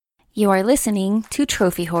You are listening to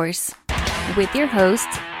Trophy Horse with your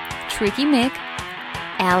hosts, Tricky Mick,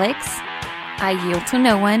 Alex, I Yield to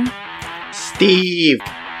No One, Steve,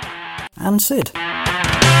 and Sid.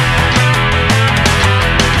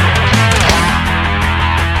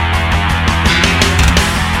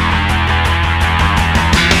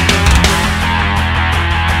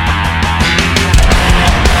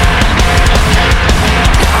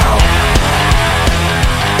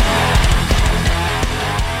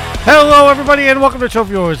 Hello, everybody, and welcome to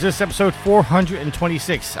Trophy Wars. This is episode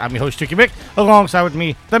 426. I'm your host, Tricky Mick. Alongside with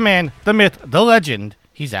me, the man, the myth, the legend.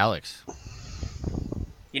 He's Alex.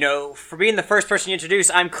 You know, for being the first person you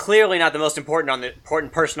introduce, I'm clearly not the most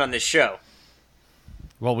important person on this show.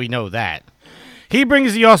 Well, we know that. He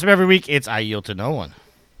brings the awesome every week. It's I Yield to No One.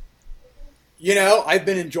 you know, I've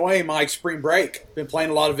been enjoying my spring break. Been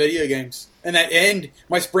playing a lot of video games. And at the end,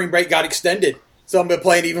 my spring break got extended. So I'm been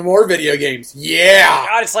playing even more video games. Yeah!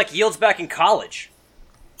 God, it's like Yield's back in college.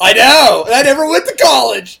 I know! I never went to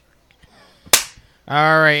college!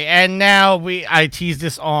 All right, and now I teased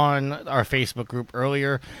this on our Facebook group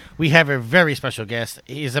earlier. We have a very special guest.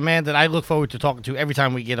 He's a man that I look forward to talking to every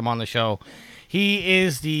time we get him on the show. He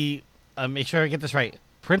is the, make sure I get this right,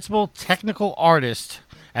 principal technical artist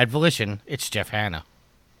at Volition. It's Jeff Hanna.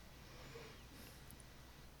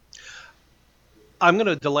 I'm going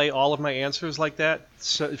to delay all of my answers like that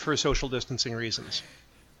for social distancing reasons.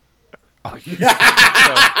 Oh,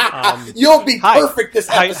 You'll be perfect this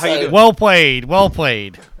episode. How you doing? Well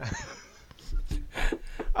played.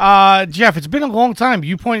 Jeff, it's been a long time.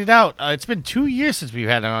 You pointed out it's been 2 years since we've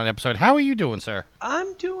had an episode. How are you doing, sir?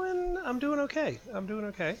 I'm doing okay.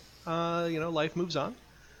 Life moves on.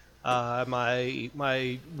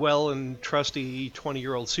 My well and trusty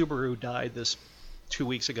 20-year-old Subaru died this 2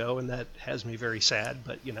 weeks ago, and that has me very sad.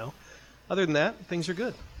 But other than that, things are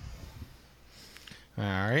good. All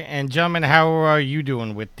right, and gentlemen, how are you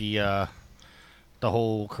doing with the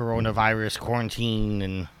whole coronavirus quarantine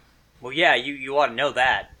and? Well, yeah, you ought to know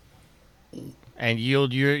that. And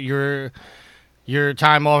Yield, your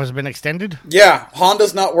time off has been extended? Yeah,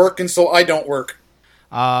 Honda's not working, so I don't work.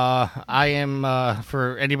 I am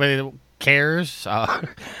for anybody that cares.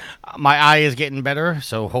 My eye is getting better,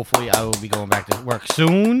 so hopefully I will be going back to work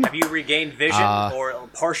soon. Have you regained vision or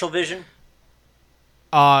partial vision?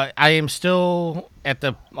 I am still at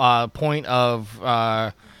the point of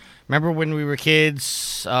remember when we were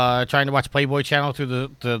kids trying to watch Playboy Channel through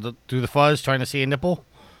the fuzz, trying to see a nipple?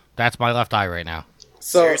 That's my left eye right now.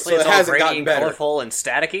 Seriously, So it's it all hasn't grainy gotten and better. colorful and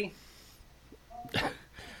staticky?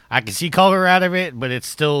 I can see color out of it, but it's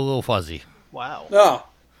still a little fuzzy. Wow. Oh.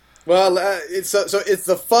 Well, it's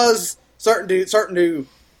the fuzz starting to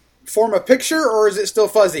form a picture, or is it still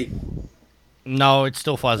fuzzy? No, it's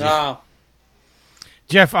still fuzzy. Oh.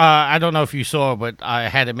 Jeff, I don't know if you saw, but I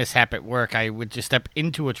had a mishap at work. I would just step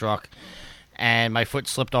into a truck, and my foot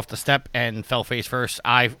slipped off the step and fell face first,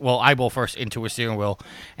 eyeball first into a steering wheel,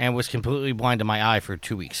 and was completely blind in my eye for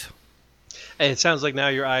 2 weeks. And it sounds like now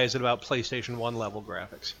your eye is at about PlayStation 1 level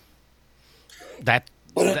graphics. That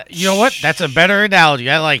you know what? That's a better analogy.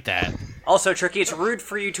 I like that. Also, Tricky, it's rude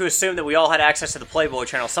for you to assume that we all had access to the Playboy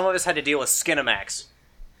Channel. Some of us had to deal with Skinamax.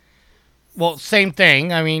 Well, same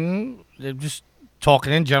thing. I mean, they're just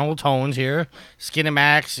talking in general tones here.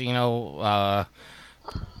 Skinamax,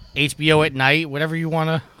 HBO at night, whatever you want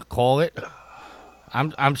to call it.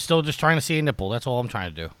 I'm still just trying to see a nipple. That's all I'm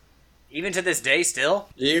trying to do. Even to this day, still?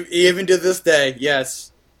 Even to this day,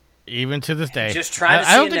 yes. Even to this day. Just trying to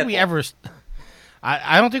see I don't a think we nipple. ever.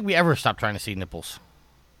 I don't think we ever stopped trying to see nipples.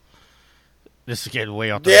 This is getting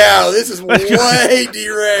way off the Yeah, rails. this is way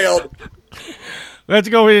derailed. Let's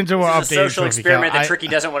go into our This is a updated social trophy experiment count. that Tricky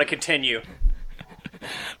doesn't want to continue.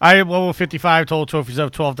 I have level 55 total trophies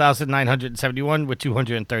of 12,971 with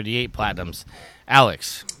 238 platinums.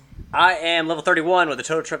 Alex. I am level 31 with a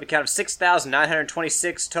total trophy count of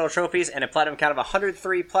 6,926 total trophies and a platinum count of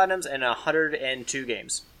 103 platinums and 102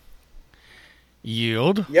 games.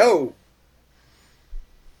 Yield. Yo.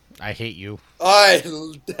 I hate you.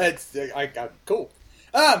 Cool.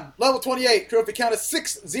 Level 28, trophy count of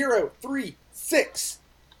 6036,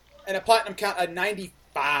 and a platinum count of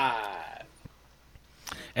 95.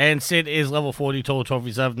 And Sid is level 40 total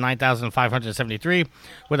trophies of 9,573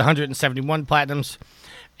 with 171 platinums.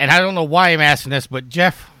 And I don't know why I'm asking this, but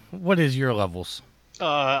Jeff, what is your levels?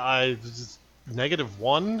 I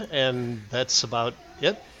 -1, and that's about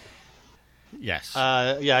it. Yes.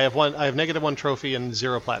 I have one. I have -1 trophy and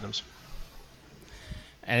 0 platinums.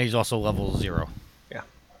 And he's also level 0. Yeah.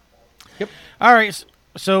 Yep. All right.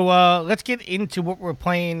 So let's get into what we're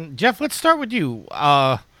playing. Jeff, let's start with you.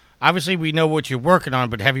 Obviously, we know what you're working on,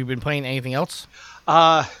 but have you been playing anything else?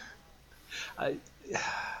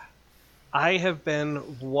 I have been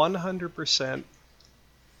 100%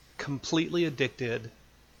 completely addicted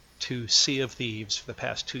to Sea of Thieves for the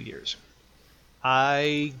past 2 years.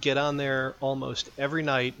 I get on there almost every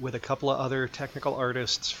night with a couple of other technical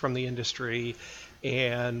artists from the industry,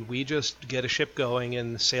 and we just get a ship going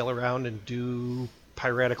and sail around and do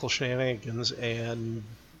piratical shenanigans and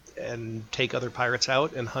take other pirates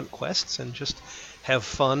out and hunt quests and just have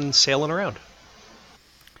fun sailing around.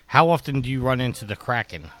 How often do you run into the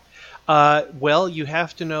Kraken? Well, you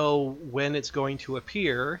have to know when it's going to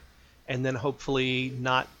appear, and then hopefully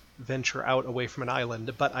not venture out away from an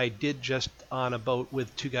island. But I did just on a boat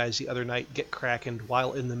with 2 guys the other night get krakened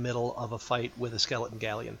while in the middle of a fight with a skeleton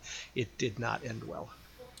galleon. It did not end well.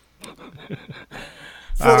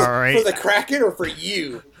 For the Kraken or for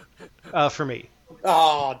you? For me.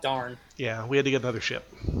 Oh, darn. Yeah, we had to get another ship.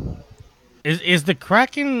 Is the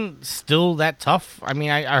Kraken still that tough? I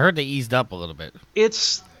mean, I heard they eased up a little bit.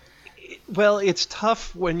 It's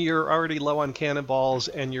tough when you're already low on cannonballs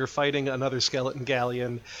and you're fighting another skeleton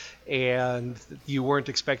galleon and you weren't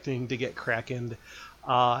expecting to get krakened.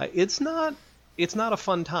 It's not a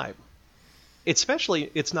fun time.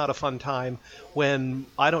 Especially, it's not a fun time when,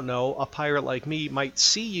 I don't know, a pirate like me might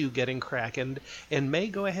see you getting krakened and may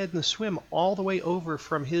go ahead and swim all the way over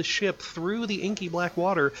from his ship through the inky black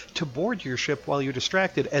water to board your ship while you're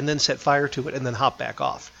distracted and then set fire to it and then hop back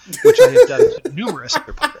off, which I have done to numerous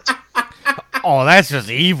other pirates. Oh, that's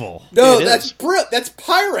just evil. No, that's pirate. That's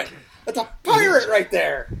a pirate right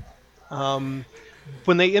there.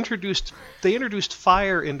 When they introduced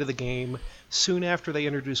fire into the game soon after they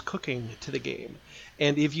introduced cooking to the game.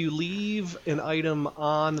 And if you leave an item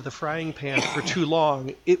on the frying pan for too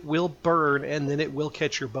long, it will burn and then it will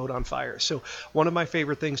catch your boat on fire. So one of my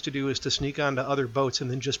favorite things to do is to sneak onto other boats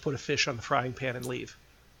and then just put a fish on the frying pan and leave.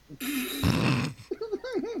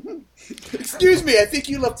 Excuse me, I think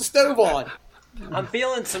you left the stove on. I'm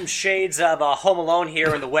feeling some shades of Home Alone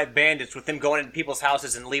here in the Wet Bandits with them going into people's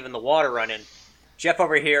houses and leaving the water running. Jeff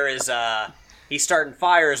over here is... he's starting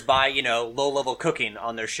fires by, low-level cooking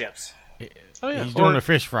on their ships. Oh, yeah. He's doing a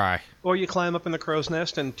fish fry. Or you climb up in the crow's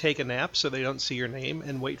nest and take a nap so they don't see your name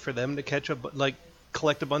and wait for them to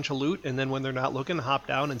collect a bunch of loot, and then when they're not looking, hop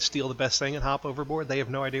down and steal the best thing and hop overboard. They have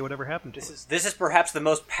no idea whatever happened to it. This is perhaps the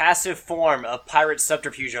most passive form of pirate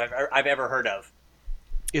subterfuge I've ever heard of.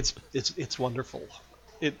 It's wonderful.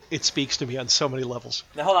 It speaks to me on so many levels.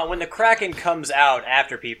 Now hold on, when the Kraken comes out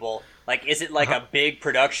after people, is it a big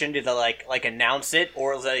production? Did they announce it,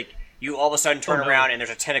 or is it you all of a sudden turn around and there's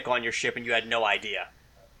a tentacle on your ship and you had no idea?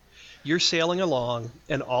 You're sailing along,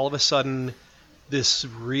 and all of a sudden, this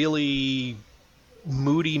really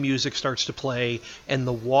moody music starts to play, and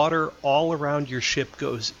the water all around your ship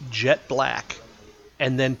goes jet black,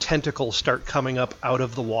 and then tentacles start coming up out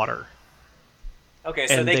of the water. Okay,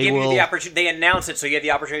 so they give you the opportunity. They announce it so you have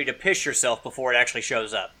the opportunity to piss yourself before it actually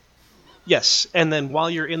shows up. Yes, and then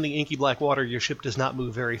while you're in the inky black water, your ship does not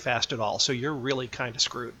move very fast at all, so you're really kind of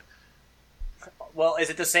screwed. Well,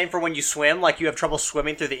 is it the same for when you swim? You have trouble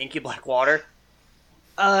swimming through the inky black water?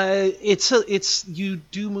 You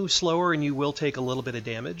do move slower, and you will take a little bit of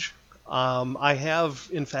damage. I have,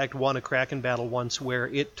 in fact, won a Kraken battle once where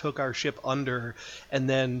it took our ship under, and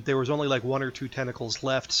then there was only 1 or 2 tentacles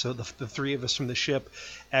left, so the 3 of us from the ship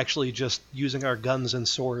actually just using our guns and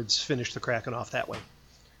swords finished the Kraken off that way.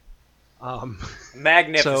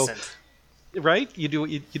 Magnificent. So, right? You do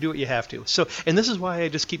what you have to. So, and this is why I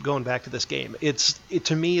just keep going back to this game.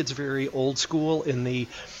 To me, it's very old school in the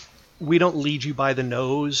we don't lead you by the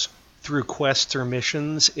nose through quests or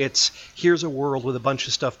missions. It's here's a world with a bunch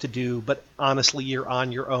of stuff to do, but honestly, you're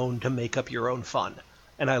on your own to make up your own fun.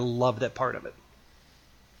 And I love that part of it.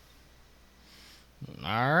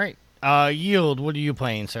 All right. Yield, what are you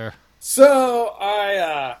playing, sir? So,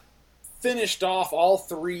 I finished off all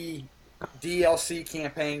 3 DLC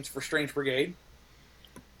campaigns for Strange Brigade.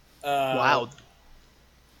 Wow.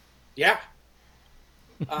 Yeah.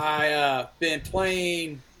 I been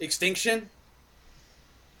playing Extinction.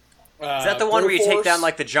 Is that the one where you take down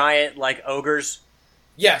the giant ogres?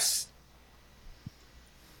 Yes.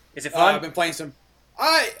 Is it fun? I've been playing some.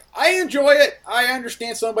 I enjoy it. I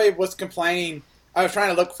understand somebody was complaining. I was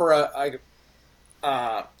trying to look for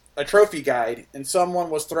a trophy guide, and someone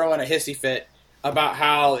was throwing a hissy fit about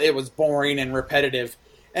how it was boring and repetitive.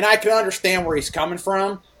 And I can understand where he's coming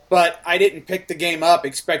from, but I didn't pick the game up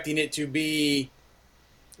expecting it to be,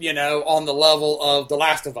 on the level of The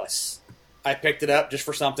Last of Us. I picked it up just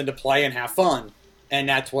for something to play and have fun, and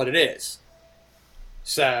that's what it is.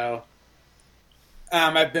 So,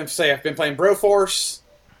 I've been playing Broforce,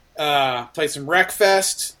 played some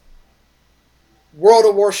Wreckfest, World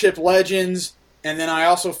of Warship Legends, and then I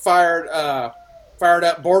also fired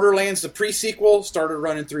up Borderlands, the pre-sequel, started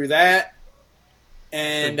running through that,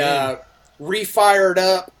 and refired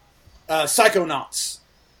up Psychonauts,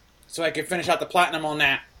 so I could finish out the platinum on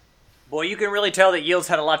that. Boy, you can really tell that Yield's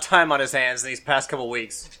had a lot of time on his hands these past couple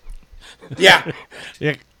weeks. Yeah.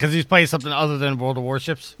 Yeah, because he's playing something other than World of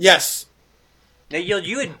Warships. Yes. Now, Yield,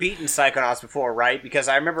 you had beaten Psychonauts before, right? Because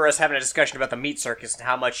I remember us having a discussion about the Meat Circus and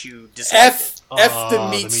how much you disliked it. F the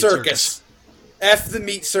meat circus. F the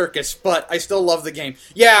meat circus, but I still love the game.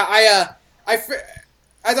 Yeah, as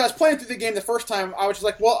I was playing through the game the first time, I was just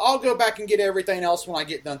like, well, I'll go back and get everything else when I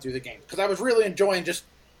get done through the game. Because I was really enjoying just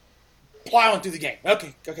plowing through the game.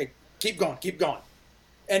 Okay, keep going.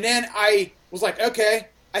 And then I was like, okay,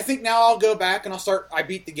 I think now I'll go back and I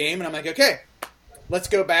beat the game, and I'm like, okay, let's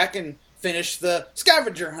go back and finish the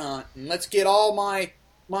scavenger hunt, and let's get all my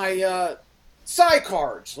side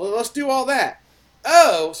cards. Let's do all that.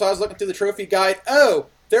 Oh, so I was looking through the trophy guide. Oh,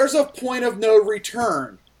 there's a point of no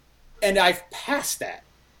return, and I've passed that.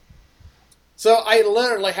 So I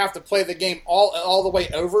literally have to play the game all the way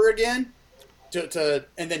over again to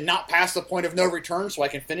and then not pass the point of no return so I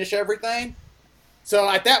can finish everything. So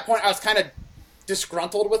at that point, I was kind of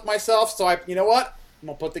disgruntled with myself. So you know what? I'm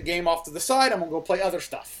gonna put the game off to the side. I'm gonna go play other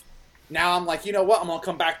stuff. Now I'm like, you know what? I'm gonna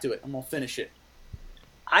come back to it. I'm gonna finish it.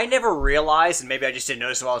 I never realized, and maybe I just didn't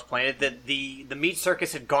notice while I was playing it, that the Meat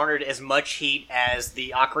Circus had garnered as much heat as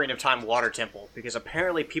the Ocarina of Time Water Temple, because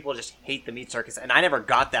apparently people just hate the Meat Circus, and I never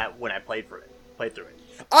got that when I played through it.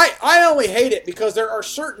 I only hate it because there are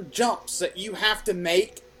certain jumps that you have to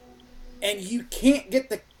make, and you can't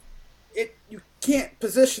you can't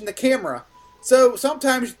position the camera. So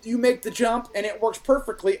sometimes you make the jump and it works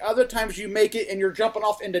perfectly. Other times you make it and you're jumping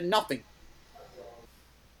off into nothing.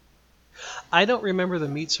 I don't remember the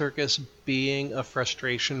Meat Circus being a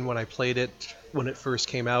frustration when I played it when it first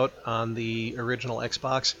came out on the original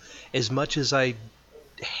Xbox, as much as I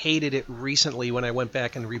hated it recently when I went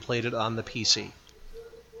back and replayed it on the PC.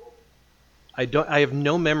 I have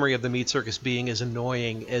no memory of the Meat Circus being as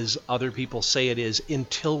annoying as other people say it is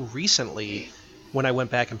until recently when I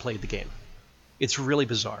went back and played the game. It's really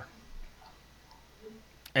bizarre.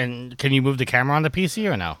 And can you move the camera on the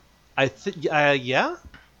PC or no? Yeah,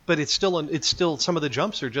 but it's still some of the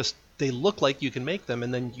jumps are just, they look like you can make them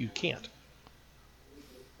and then you can't.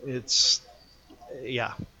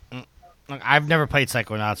 Yeah. Look, I've never played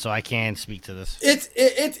Psychonauts, so I can't speak to this.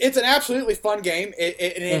 It's an absolutely fun game.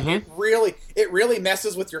 It really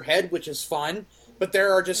messes with your head, which is fun. But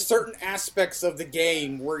there are just certain aspects of the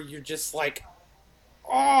game where you're just like,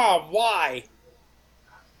 oh, why?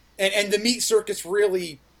 And the Meat Circus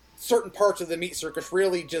certain parts of the Meat Circus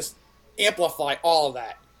really just amplify all of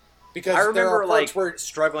that. Because I remember there are parts where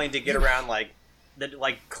struggling to get around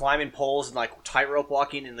climbing poles and tightrope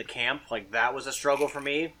walking in the camp. That was a struggle for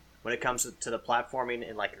me when it comes to the platforming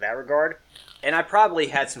in that regard. And I probably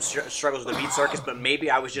had some struggles with the Meat Circus, but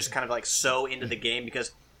maybe I was just kind of so into the game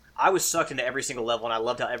because I was sucked into every single level, and I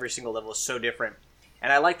loved how every single level was so different.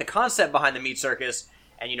 And I liked the concept behind the Meat Circus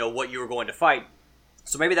and what you were going to fight.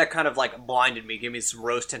 So maybe that kind of blinded me, gave me some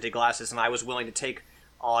rose-tinted glasses, and I was willing to take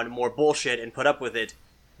on more bullshit and put up with it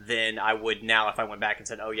than I would now if I went back and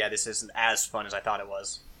said, oh yeah, this isn't as fun as I thought it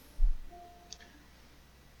was.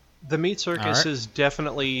 The Meat Circus is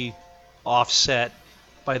definitely offset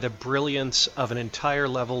by the brilliance of an entire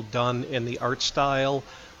level done in the art style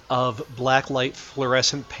of blacklight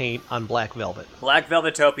fluorescent paint on black velvet. Black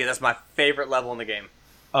Velvetopia, that's my favorite level in the game.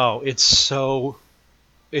 Oh, it's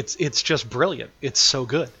just brilliant. It's so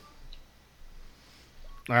good.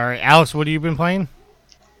 All right, Alex, what have you been playing?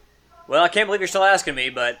 Well, I can't believe you're still asking me,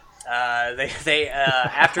 but they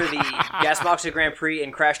after the Gasboxer Grand Prix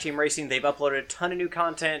and Crash Team Racing, they've uploaded a ton of new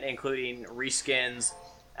content, including reskins,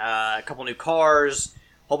 a couple new cars,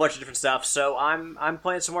 a whole bunch of different stuff. So I'm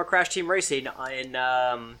playing some more Crash Team Racing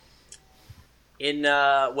while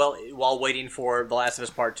waiting for The Last of Us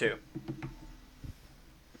Part 2.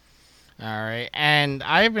 All right, and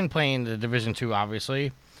I've been playing the Division 2,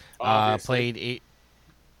 obviously. Played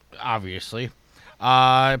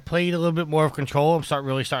a little bit more of Control. I'm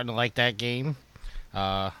really starting to like that game.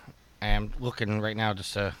 I'm looking right now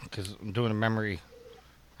just because I'm doing a memory.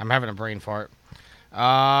 I'm having a brain fart.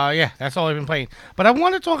 Yeah, that's all I've been playing. But I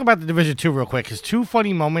want to talk about the Division 2 real quick because two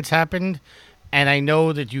funny moments happened, and I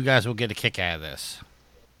know that you guys will get a kick out of this.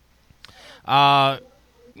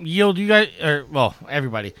 Yield, you guys,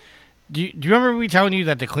 everybody. Do you remember me telling you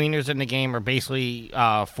that the cleaners in the game are basically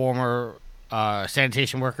former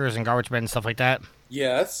sanitation workers and garbage men and stuff like that?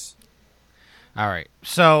 Yes. All right.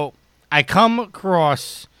 So I come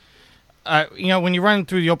across when you run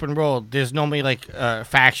through the open world, there's normally like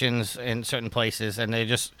factions in certain places, and they're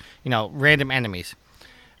just random enemies.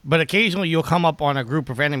 But occasionally you'll come up on a group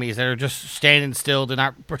of enemies that are just standing still. They're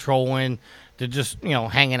not patrolling. They're just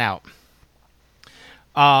hanging out.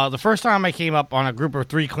 The first time I came up on a group of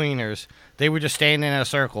 3 cleaners, they were just standing in a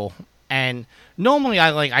circle. And normally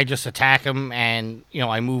I just attack them and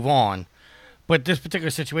I move on. But this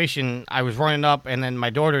particular situation, I was running up, and then my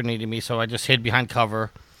daughter needed me, so I just hid behind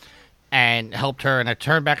cover and helped her. And I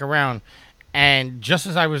turned back around, and just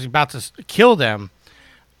as I was about to kill them,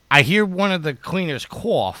 I hear one of the cleaners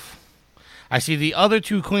cough. I see the other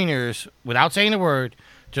 2 cleaners, without saying a word,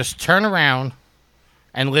 just turn around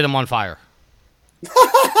and lit them on fire.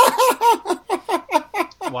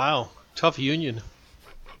 Wow, tough union.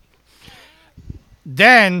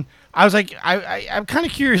 Then I was like, I'm kind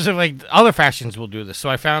of curious if like other factions will do this. So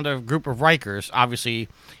I found a group of Rikers. Obviously,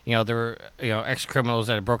 they were ex-criminals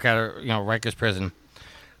that had broke out of Rikers prison.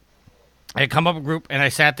 I had come up a group, and I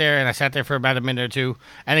sat there for about a minute or two.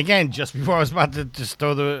 And again, just before I was about to just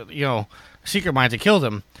throw the secret mine to kill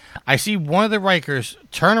them, I see one of the Rikers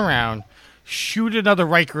turn around, shoot another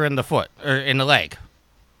Riker in the foot or in the leg.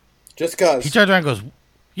 Just cause he turns around and goes,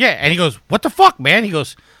 yeah, and he goes, "What the fuck, man?" He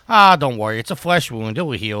goes, "Don't worry, it's a flesh wound. It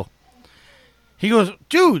will heal." He goes,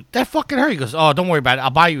 "Dude, that fucking hurt." He goes, "Oh, don't worry about it.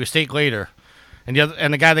 I'll buy you a steak later." And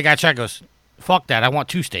the guy that got shot goes, "Fuck that. I want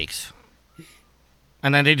 2 steaks."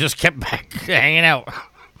 And then they just kept back hanging out.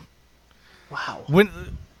 Wow. When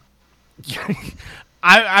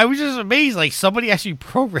I was just amazed, like somebody actually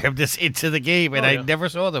programmed this into the game, and I never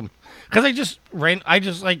saw them because I just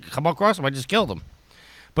come across them, I just killed them.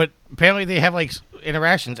 But apparently they have like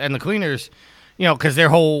interactions, and the cleaners, because their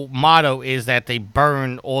whole motto is that they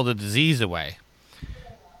burn all the disease away.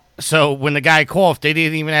 So when the guy coughed, they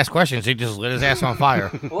didn't even ask questions; they just lit his ass on fire.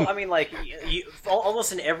 Well, I mean, like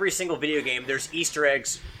almost in every single video game, there's Easter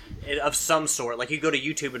eggs of some sort. Like you go to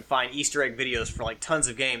YouTube and find Easter egg videos for like tons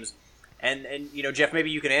of games, and Jeff, maybe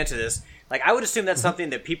you can answer this. Like I would assume that's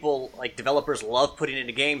something that people, like developers, love putting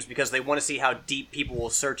into games because they want to see how deep people will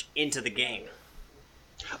search into the game.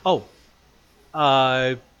 Oh,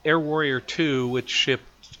 Air Warrior 2, which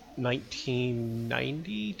shipped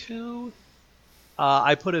 1992.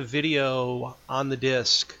 I put a video on the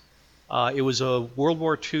disc. It was a World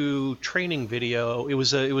War II training video. It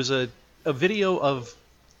was a video of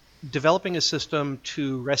developing a system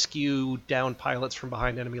to rescue downed pilots from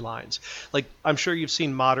behind enemy lines. Like, I'm sure you've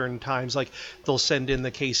seen modern times, like they'll send in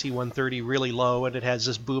the KC-130 really low and it has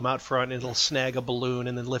this boom out front and it'll snag a balloon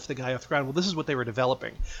and then lift the guy off the ground. Well, this is what they were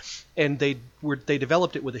developing. And they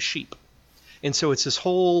developed it with a sheep. And so it's this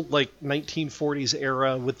whole like 1940s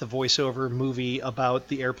era with the voiceover movie about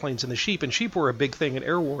the airplanes and the sheep. And sheep were a big thing in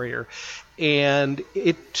Air Warrior. And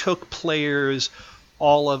it took players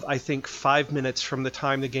all of, I think, 5 minutes from the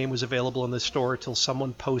time the game was available in the store till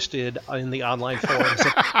someone posted in the online forums.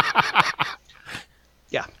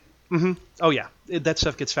 Yeah. Mm-hmm. Oh, yeah. That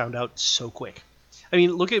stuff gets found out so quick. I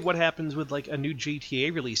mean, look at what happens with like a new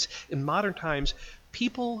GTA release. In modern times,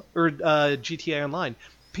 people, or GTA Online,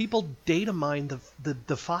 people data mine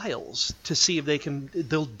the files to see if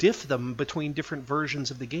they'll diff them between different versions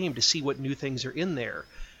of the game to see what new things are in there.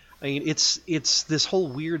 I mean, it's this whole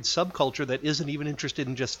weird subculture that isn't even interested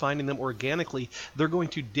in just finding them organically. They're going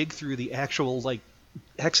to dig through the actual like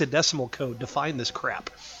hexadecimal code to find this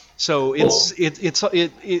crap. So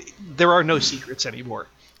there are no secrets anymore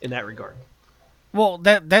in that regard. Well,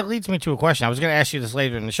 that leads me to a question. I was going to ask you this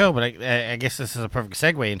later in the show, but I guess this is a perfect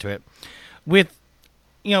segue into it. With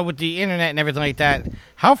the internet and everything like that,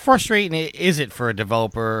 how frustrating is it for a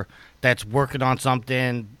developer that's working on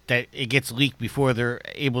something that it gets leaked before they're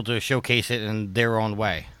able to showcase it in their own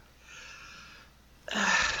way?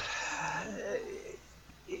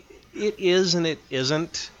 It is and it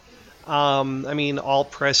isn't. I mean, all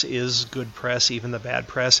press is good press, even the bad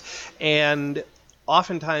press. And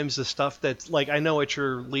oftentimes the stuff that, like, I know what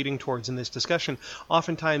you're leading towards in this discussion,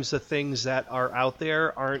 oftentimes the things that are out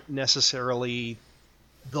there aren't necessarily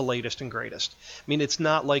the latest and greatest. I mean, it's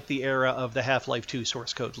not like the era of the Half-Life 2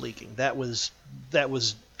 source code leaking. That was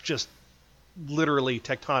just literally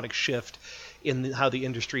tectonic shift in how the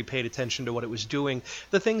industry paid attention to what it was doing.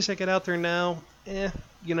 The things that get out there now,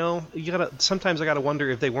 sometimes I gotta wonder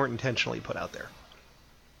if they weren't intentionally put out there.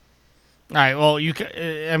 All right. Well,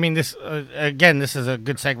 this again, this is a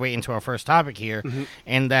good segue into our first topic here,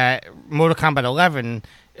 and that Mortal Kombat 11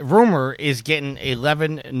 rumor is getting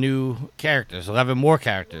 11 new characters, 11 more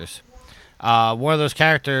characters. One of those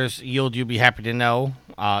characters, you'll be happy to know,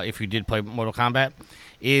 if you did play Mortal Kombat,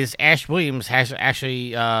 is Ash Williams has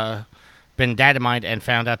actually been data mined and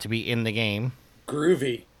found out to be in the game.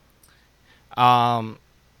 Groovy.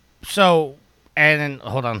 So, and then,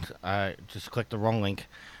 hold on, I just clicked the wrong link.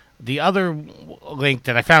 The other link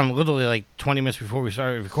that I found literally like 20 minutes before we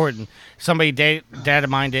started recording, somebody data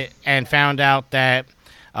mined it and found out that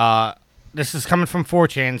this is coming from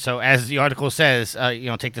 4chan. So, as the article says,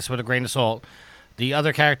 take this with a grain of salt. The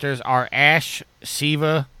other characters are Ash,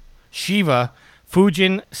 Shiva, Fujin,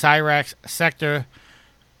 Cyrax, Sector,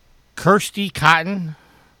 Kirsty Cotton,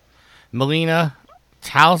 Melina,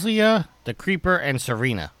 Talzia, the Creeper, and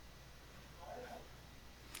Serena.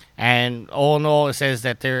 And all in all, it says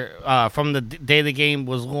that there, from the day the game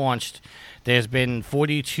was launched, there's been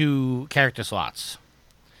 42 character slots.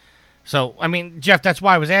 So, I mean, Jeff, that's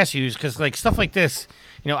why I was asking you, because like stuff like this,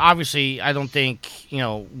 obviously, I don't think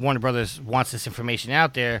Warner Brothers wants this information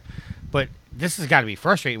out there, but this has got to be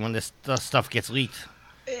frustrating when this stuff gets leaked,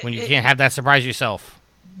 when you can't have that surprise yourself.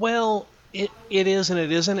 Well, it is and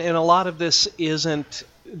it isn't, and a lot of this isn't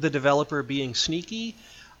the developer being sneaky.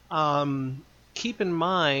 Keep in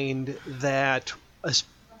mind that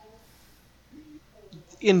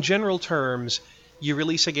in general terms, you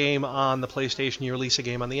release a game on the PlayStation, you release a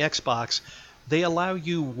game on the Xbox, they allow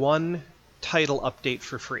you one title update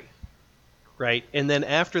for free, right? And then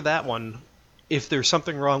after that one, if there's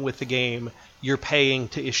something wrong with the game, you're paying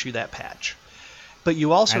to issue that patch. But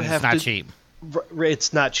you also have to... It's not cheap.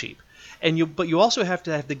 It's not cheap. But you also have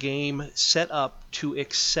to have the game set up to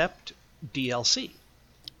accept DLC.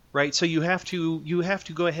 Right, so you have to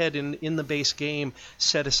go ahead and in the base game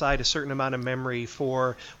set aside a certain amount of memory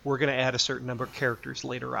for we're going to add a certain number of characters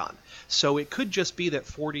later on. So it could just be that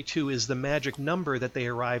 42 is the magic number that they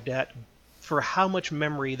arrived at for how much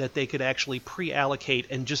memory that they could actually pre-allocate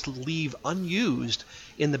and just leave unused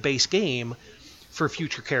in the base game for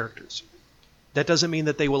future characters. That doesn't mean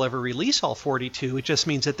that they will ever release all 42. It just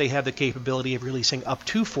means that they have the capability of releasing up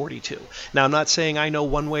to 42. Now, I'm not saying I know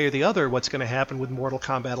one way or the other what's going to happen with Mortal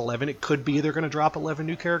Kombat 11. It could be they're going to drop 11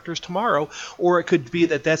 new characters tomorrow, or it could be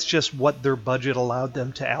that that's just what their budget allowed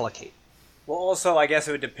them to allocate. Well, also, I guess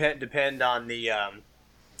it would depend on the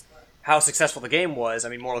how successful the game was. I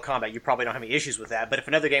mean, Mortal Kombat, you probably don't have any issues with that. But if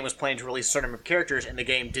another game was planning to release a certain number of characters and the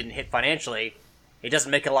game didn't hit financially, it doesn't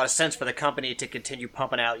make a lot of sense for the company to continue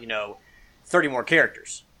pumping out, 30 more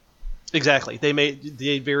characters. Exactly.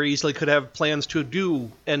 They very easily could have plans to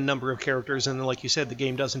do n number of characters, and then, like you said, the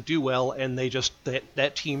game doesn't do well, and they just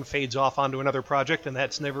that team fades off onto another project, and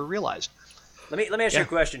that's never realized. Let me ask you a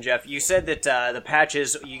question, Jeff. You said that the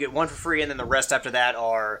patches, you get one for free, and then the rest after that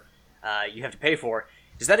are you have to pay for.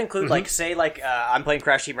 Does that include, I'm playing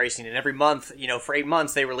Crash Team Racing, and every month, for 8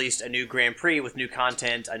 months, they released a new Grand Prix with new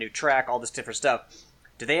content, a new track, all this different stuff.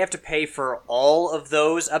 Do they have to pay for all of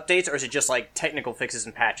those updates, or is it just like technical fixes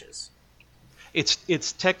and patches?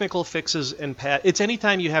 It's technical fixes and it's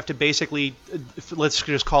anytime you have to basically, let's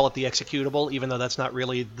just call it the executable, even though that's not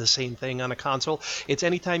really the same thing on a console. It's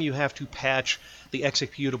anytime you have to patch the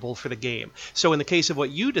executable for the game. So in the case of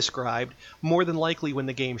what you described, more than likely when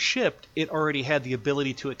the game shipped, it already had the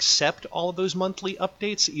ability to accept all of those monthly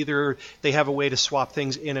updates. Either they have a way to swap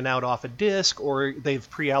things in and out off a disk, or they've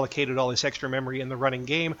pre-allocated all this extra memory in the running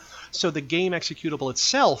game. So the game executable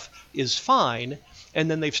itself is fine. And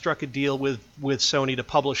then they've struck a deal with Sony to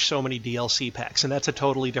publish so many DLC packs, and that's a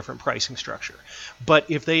totally different pricing structure. But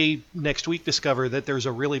if they next week discover that there's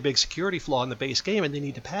a really big security flaw in the base game and they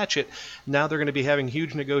need to patch it, now they're going to be having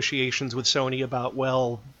huge negotiations with Sony about,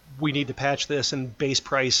 well, we need to patch this, and base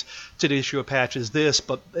price to issue a patch is this,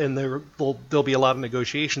 and there'll be a lot of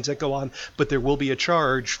negotiations that go on, but there will be a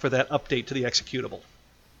charge for that update to the executable.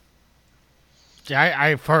 Yeah,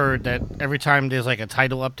 I've heard that every time there's like a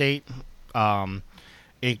title update,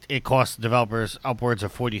 it costs developers upwards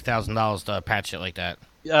of $40,000 to patch it like that.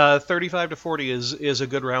 35 to 40 is a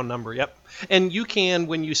good round number, yep. And you can,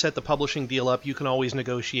 when you set the publishing deal up, you can always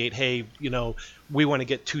negotiate, hey, we want to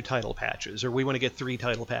get 2 title patches, or we want to get 3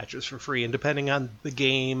 title patches for free. And depending on the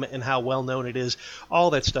game and how well known it is,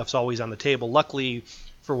 all that stuff's always on the table. Luckily,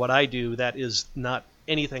 for what I do, that is not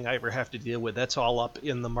anything I ever have to deal with. That's all up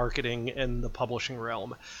in the marketing and the publishing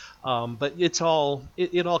realm. But it all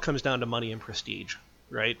comes down to money and prestige.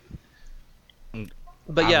 Right.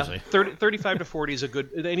 But obviously. Yeah, 35 to 40 is a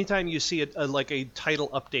good. Anytime you see like a title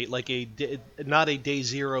update, like not a day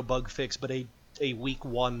 0 bug fix, but a week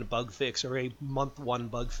 1 bug fix or a month 1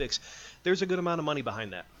 bug fix, there's a good amount of money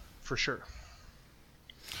behind that, for sure.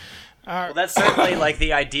 Well, that's certainly like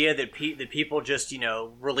the idea that people just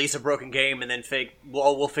release a broken game and then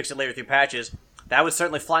we'll fix it later through patches. That would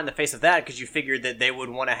certainly fly in the face of that, because you figured that they would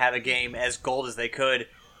want to have a game as gold as they could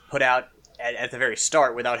put out at the very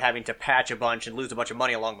start without having to patch a bunch and lose a bunch of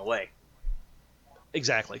money along the way.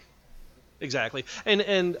 Exactly. Exactly.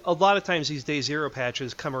 And a lot of times these day zero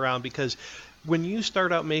patches come around because when you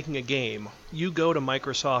start out making a game, you go to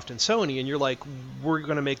Microsoft and Sony and you're like, we're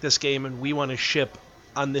going to make this game and we want to ship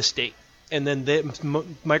on this date. And then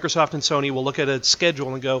Microsoft and Sony will look at a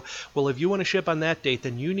schedule and go, well, if you want to ship on that date,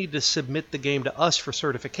 then you need to submit the game to us for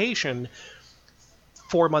certification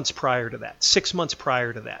 4 months prior to that, 6 months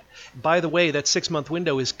prior to that. By the way, that 6-month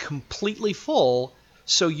window is completely full,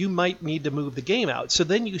 so you might need to move the game out. So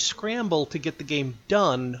then you scramble to get the game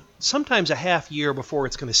done, sometimes a half year before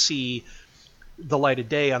it's going to see the light of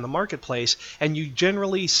day on the marketplace, and you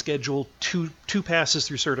generally schedule two passes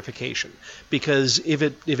through certification, because if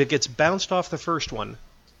it gets bounced off the first one,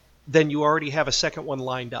 then you already have a second one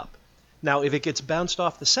lined up. Now, if it gets bounced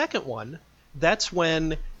off the second one, that's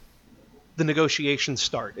when the negotiations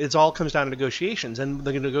start. It all comes down to negotiations, and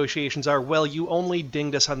the negotiations are, well, you only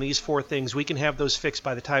dinged us on these 4 things. We can have those fixed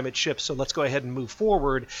by the time it ships, so let's go ahead and move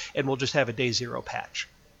forward, and we'll just have a day zero patch.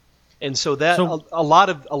 And so that a lot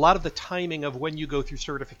of the timing of when you go through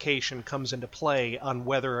certification comes into play on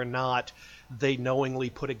whether or not they knowingly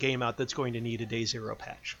put a game out that's going to need a day zero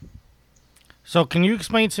patch. So can you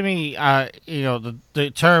explain to me,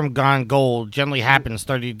 the term "gone gold" generally happens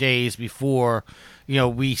 30 days before,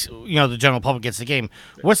 the general public gets the game.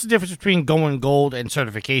 What's the difference between going gold and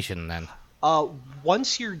certification then?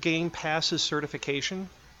 Once your game passes certification,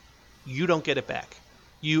 you don't get it back.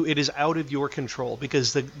 It is out of your control,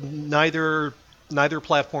 because neither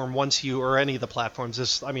platform wants you, or any of the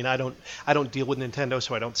platforms. I don't deal with Nintendo,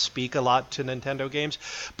 so I don't speak a lot to Nintendo games.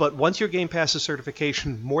 But once your game passes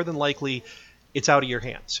certification, more than likely, it's out of your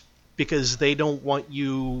hands, because they don't want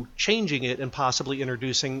you changing it and possibly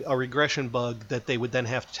introducing a regression bug that they would then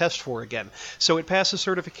have to test for again. So it passes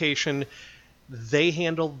certification. They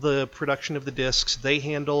handle the production of the discs. They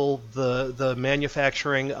handle the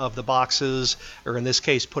manufacturing of the boxes, or in this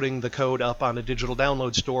case, putting the code up on a digital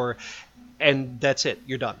download store, and that's it.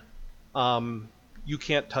 You're done. You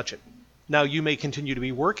can't touch it. Now, you may continue to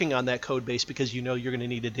be working on that code base because you know you're going to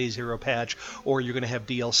need a day zero patch, or you're going to have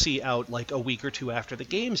DLC out like a week or two after the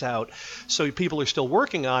game's out. So people are still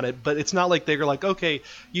working on it, but it's not like they're like, okay,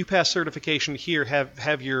 you passed certification here,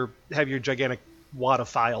 have your gigantic wad of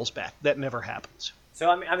files back. That never happens. So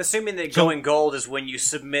I'm assuming that going gold is when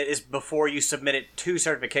is before you submit it to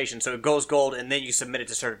certification. So it goes gold and then you submit it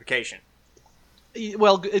to certification.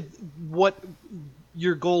 Well, what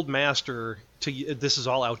your gold master, this is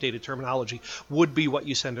all outdated terminology, would be what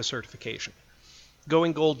you send to certification.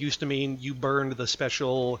 Going gold used to mean you burned the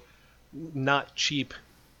special, not cheap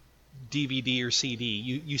DVD or CD.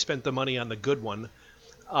 You spent the money on the good one.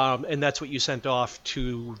 And that's what you sent off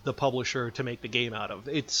to the publisher to make the game out of.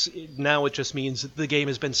 Now it just means the game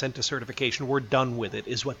has been sent to certification. We're done with it,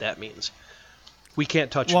 is what that means. We can't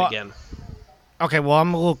touch it again. Okay, well,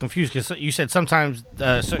 I'm a little confused because you said sometimes,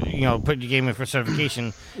 putting your game in for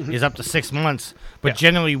certification is up to 6 months, but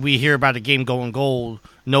generally we hear about a game going gold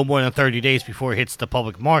no more than 30 days before it hits the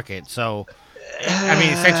public market. So,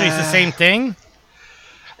 essentially it's the same thing?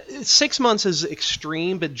 6 months is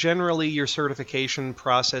extreme, but generally your certification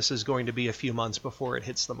process is going to be a few months before it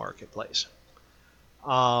hits the marketplace.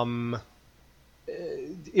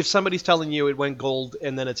 If somebody's telling you it went gold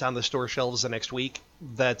and then it's on the store shelves the next week,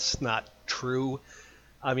 that's not true.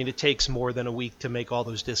 It takes more than a week to make all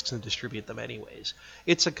those discs and distribute them anyways.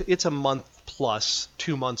 It's a month plus,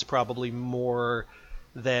 2 months probably more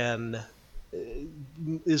than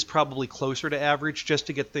is probably closer to average, just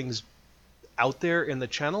to get things out there in the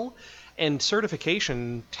channel. And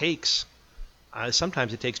certification takes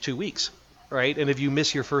sometimes it takes 2 weeks, right? And if you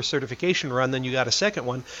miss your first certification run, then you got a second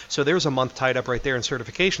one, so there's a month tied up right there in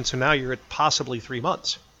certification. So now you're at possibly 3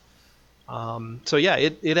 months.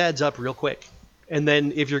 It adds up real quick. And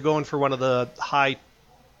then if you're going for one of the high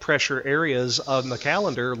pressure areas on the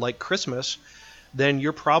calendar like Christmas, then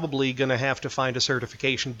you're probably going to have to find a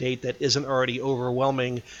certification date that isn't already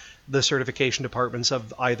overwhelming the certification departments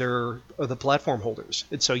of either of the platform holders.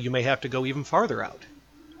 And so you may have to go even farther out.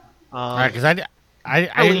 All right, because I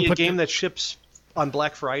didn't put a game that ships on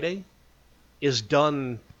Black Friday is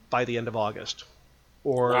done by the end of August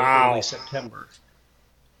or early September.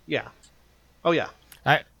 Yeah. Oh yeah.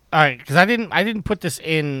 All right, because I didn't put this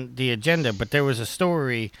in the agenda, but there was a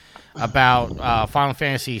story about Final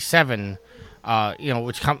Fantasy VII,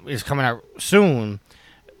 which is coming out soon.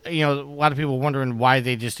 A lot of people wondering why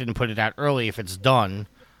they just didn't put it out early if it's done,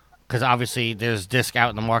 because obviously there's disc out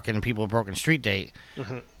in the market and people have broken street date.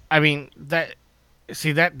 Mm-hmm.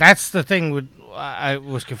 That's the thing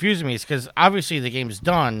was confusing me, is because obviously the game's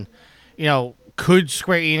done. Could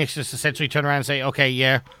Square Enix just essentially turn around and say, okay,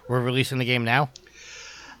 yeah, we're releasing the game now?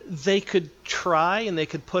 They could try and they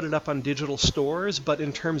could put it up on digital stores, but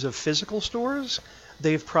in terms of physical stores,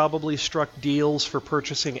 they've probably struck deals for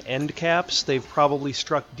purchasing end caps. They've probably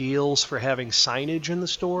struck deals for having signage in the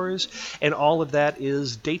stores, and all of that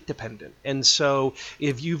is date dependent. And so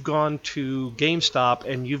if you've gone to GameStop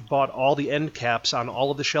and you've bought all the end caps on all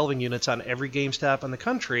of the shelving units on every GameStop in the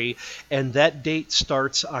country, and that date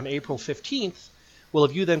starts on April 15th, well,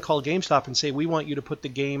 if you then call GameStop and say, we want you to put the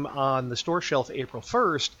game on the store shelf April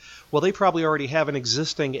 1st, well, they probably already have an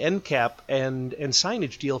existing end cap and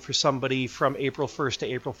signage deal for somebody from April 1st to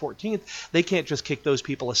April 14th. They can't just kick those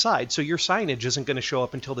people aside. So your signage isn't going to show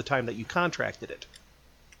up until the time that you contracted it.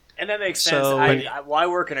 And that makes sense. So, I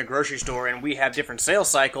work in a grocery store, and we have different sales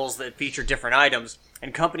cycles that feature different items,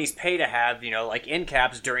 and companies pay to have, like end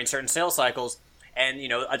caps during certain sales cycles. And,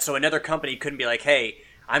 so another company couldn't be like, hey,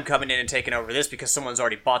 I'm coming in and taking over this because someone's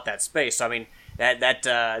already bought that space. So, I mean,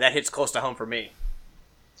 that hits close to home for me.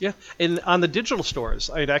 Yeah, and on the digital stores,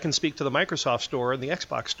 I can speak to the Microsoft store and the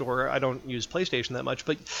Xbox store. I don't use PlayStation that much,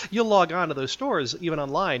 but you'll log on to those stores, even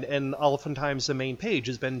online, and oftentimes the main page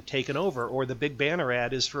has been taken over, or the big banner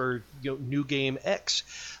ad is for new game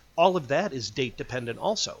X. All of that is date dependent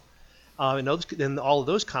also. And all of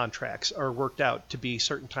those contracts are worked out to be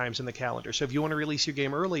certain times in the calendar. So if you want to release your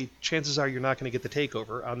game early, chances are you're not going to get the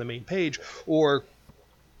takeover on the main page, or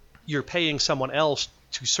you're paying someone else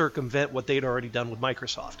to circumvent what they'd already done with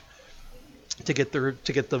Microsoft to get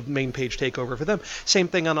the main page takeover for them. Same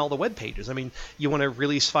thing on all the web pages. I mean, you want to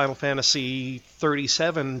release Final Fantasy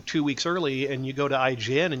 37 2 weeks early, and you go to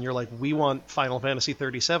IGN and you're like, we want Final Fantasy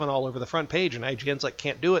 37 all over the front page, and IGN's like,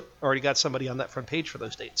 can't do it. Already got somebody on that front page for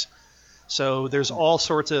those dates. So there's all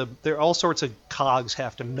sorts of cogs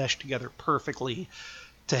have to mesh together perfectly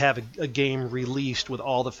to have a game released with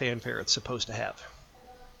all the fanfare it's supposed to have.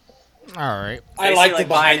 All right. I like the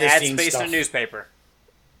behind the ad scenes space stuff. in a newspaper.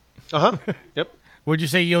 Yep. Would you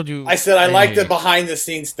say you'll do? I said I like the behind the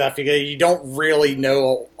scenes stuff because you don't really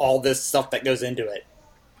know all this stuff that goes into it.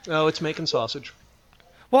 Oh, it's making sausage.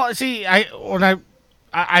 Well, see, I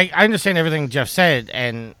understand everything Jeff said,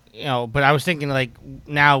 and but I was thinking like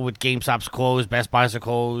now with GameStop's closed, Best Buys are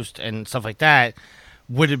closed, and stuff like that.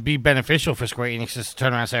 Would it be beneficial for Square Enix to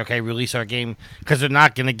turn around and say, okay, release our game, because they're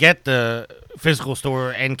not going to get the physical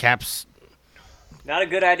store end caps? Not a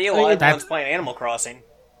good idea while everyone's playing Animal Crossing.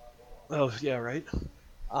 Oh, yeah, right.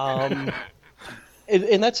 And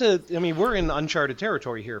that's we're in uncharted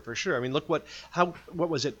territory here for sure. I mean, look what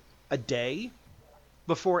was it, a day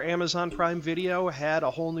before Amazon Prime Video had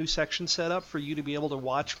a whole new section set up for you to be able to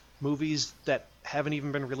watch movies that haven't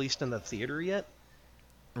even been released in the theater yet?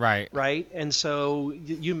 Right. Right? And so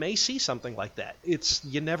you may see something like that.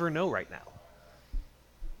 You never know right now.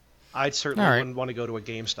 I certainly wouldn't want to go to a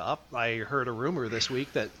GameStop. I heard a rumor this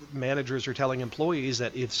week that managers are telling employees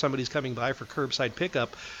that if somebody's coming by for curbside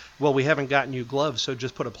pickup, well, we haven't gotten you gloves, so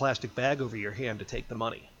just put a plastic bag over your hand to take the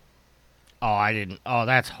money. Oh, I didn't. Oh,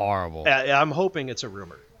 that's horrible. I'm hoping it's a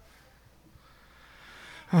rumor.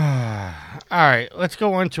 All right, let's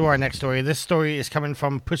go on to our next story. This story is coming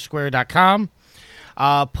from PushSquare.com.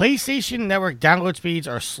 PlayStation Network download speeds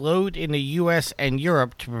are slowed in the U.S. and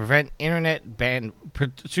Europe to preserve internet bandwidth.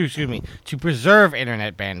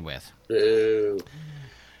 Boo.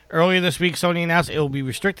 Earlier this week, Sony announced it will be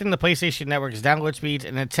restricting the PlayStation Network's download speeds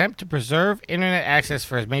in an attempt to preserve internet access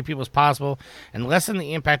for as many people as possible and lessen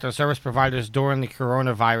the impact on service providers during the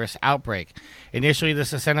coronavirus outbreak. Initially,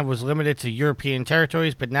 this incentive was limited to European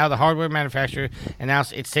territories, but now the hardware manufacturer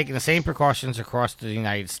announced it's taking the same precautions across the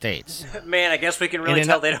United States. Man, I guess we can really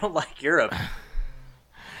tell they don't like Europe.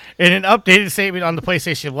 In an updated statement on the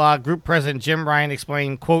PlayStation blog, Group President Jim Ryan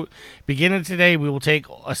explained, quote, beginning today, we will take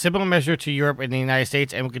a similar measure to Europe and the United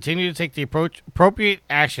States and will continue to take the appropriate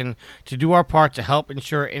action to do our part to help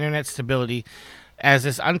ensure internet stability as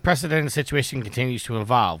this unprecedented situation continues to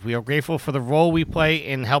evolve. We are grateful for the role we play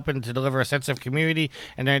in helping to deliver a sense of community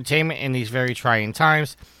and entertainment in these very trying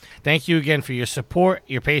times. Thank you again for your support,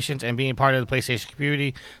 your patience, and being part of the PlayStation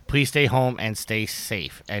community. Please stay home and stay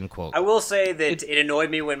safe, end quote. I will say that it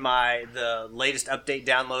annoyed me when the latest update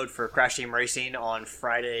download for Crash Team Racing on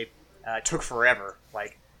Friday took forever,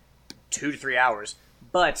 like 2 to 3 hours.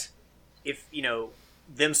 But if,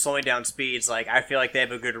 them slowing down speeds, like I feel like they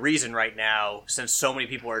have a good reason right now since so many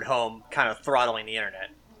people are at home kind of throttling the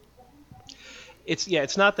internet.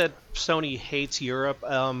 It's not that Sony hates Europe.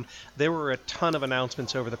 There were a ton of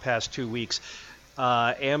announcements over the past 2 weeks.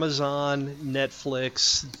 Amazon,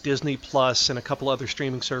 Netflix, Disney Plus, and a couple other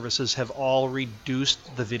streaming services have all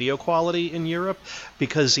reduced the video quality in Europe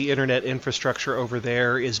because the internet infrastructure over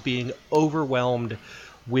there is being overwhelmed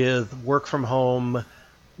with work from home,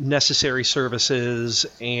 necessary services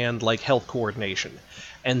and like health coordination.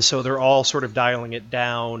 And so they're all sort of dialing it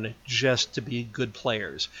down just to be good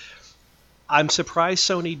players. I'm surprised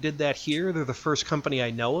Sony did that here. They're the first company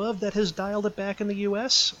I know of that has dialed it back in the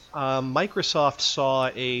US. Microsoft saw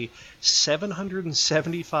a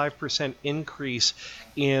 775% increase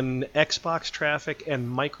in Xbox traffic and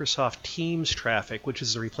Microsoft Teams traffic, which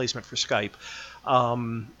is a replacement for Skype,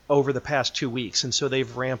 over the past 2 weeks. And so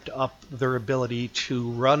they've ramped up their ability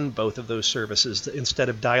to run both of those services instead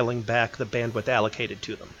of dialing back the bandwidth allocated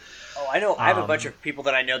to them. Oh, I know. I have a bunch of people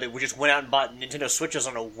that I know that just went out and bought Nintendo Switches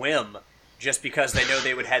on a whim just because they know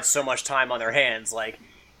they would have so much time on their hands. Like,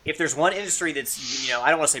 if there's one industry that's, I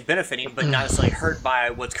don't want to say benefiting, but not necessarily hurt by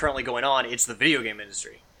what's currently going on, it's the video game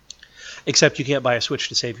industry. Except you can't buy a Switch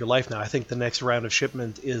to save your life now. I think the next round of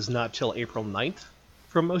shipment is not till April 9th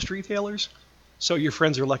from most retailers. So your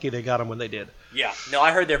friends are lucky they got them when they did. Yeah. No,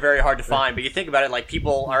 I heard they're very hard to find, but you think about it, like,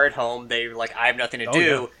 people are at home, they're like, I have nothing to do.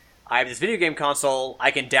 Yeah. I have this video game console, I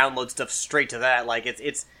can download stuff straight to that. Like,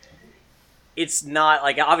 it's not,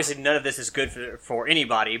 like, obviously none of this is good for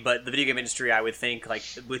anybody, but the video game industry, I would think, like,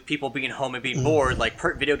 with people being home and being bored, like,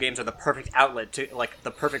 video games are the perfect outlet to, like,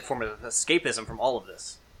 the perfect form of escapism from all of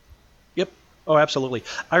this. Yep. Oh, absolutely.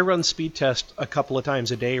 I run speed test a couple of times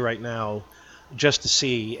a day right now just to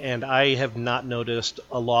see, and I have not noticed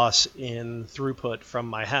a loss in throughput from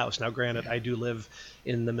my house. Now, granted, I do live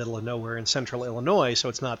in the middle of nowhere in central Illinois, so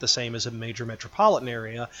it's not the same as a major metropolitan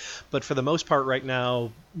area, but for the most part right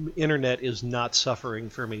now, internet is not suffering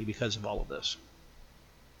for me because of all of this.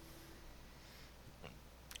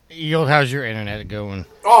 How's your internet going?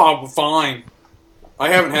 Oh, fine. I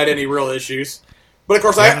haven't had any real issues. But of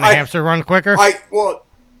course, the hamster run quicker?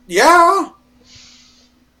 Yeah.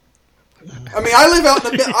 I mean, I live out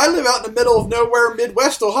in the middle of nowhere,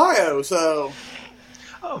 Midwest Ohio. So,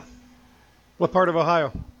 oh, what part of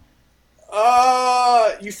Ohio?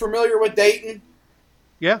 You familiar with Dayton?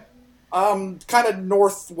 Yeah. Kind of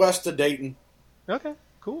northwest of Dayton. Okay,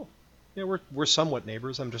 cool. Yeah, we're somewhat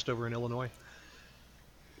neighbors. I'm just over in Illinois.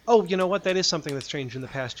 Oh, you know what? That is something that's changed in the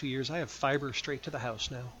past 2 years. I have fiber straight to the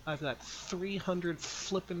house now. I've got 300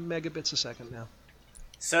 flipping megabits a second now.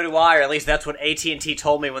 So do I, or at least that's what AT&T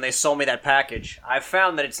told me when they sold me that package. I've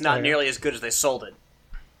found that it's not nearly as good as they sold it.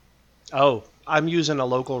 Oh, I'm using a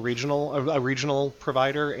regional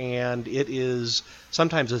provider, and it is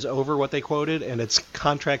sometimes it's over what they quoted, and it's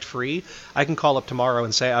contract free. I can call up tomorrow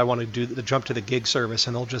and say I want to do the jump to the gig service,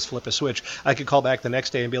 and they'll just flip a switch. I could call back the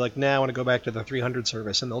next day and be like, nah, I want to go back to the 300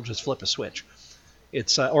 service, and they'll just flip a switch.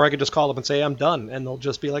 It's or I could just call up and say I'm done, and they'll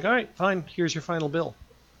just be like, all right, fine, here's your final bill.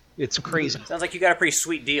 It's crazy. Sounds like you got a pretty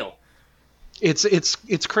sweet deal. It's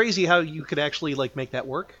crazy how you could actually like make that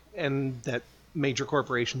work, and that major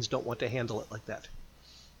corporations don't want to handle it like that.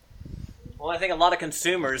 Well, I think a lot of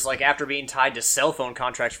consumers, like, after being tied to cell phone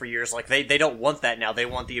contracts for years, like, they don't want that now. They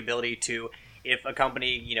want the ability to, if a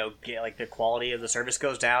company, get, like, the quality of the service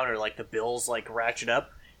goes down or, like, the bills, like, ratchet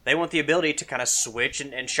up, they want the ability to kind of switch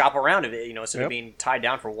and shop around it, instead of being tied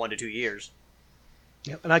down for 1 to 2 years.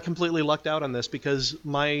 Yep, and I completely lucked out on this because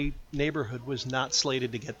my neighborhood was not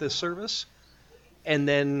slated to get this service, and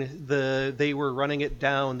then they were running it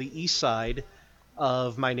down the east side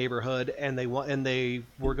of my neighborhood, and they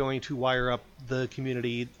were going to wire up the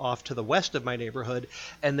community off to the west of my neighborhood,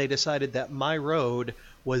 and they decided that my road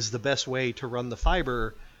was the best way to run the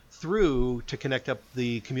fiber through to connect up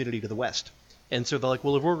the community to the west. And so they're like,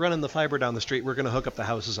 well, if we're running the fiber down the street, we're going to hook up the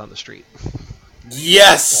houses on the street.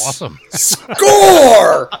 Yes! Awesome.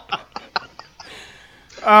 Score!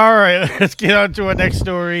 All right, let's get on to our next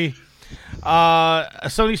story. A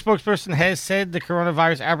Sony spokesperson has said the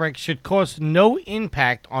coronavirus outbreak should cause no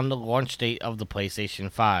impact on the launch date of the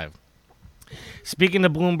PlayStation 5. Speaking to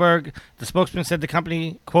Bloomberg, the spokesman said the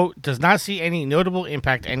company, quote, does not see any notable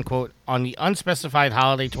impact, end quote, on the unspecified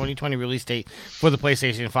holiday 2020 release date for the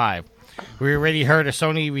PlayStation 5. We already heard a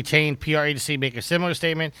Sony retained PR agency make a similar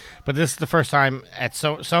statement, but this is the first time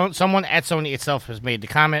someone at Sony itself has made the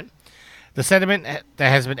comment. The sentiment that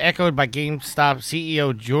has been echoed by GameStop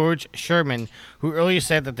CEO George Sherman, who earlier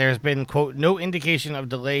said that there has been, quote, no indication of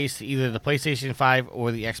delays to either the PlayStation 5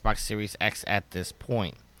 or the Xbox Series X at this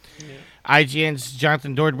point. Yeah. IGN's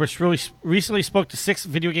Jonathan Dornbush recently spoke to 6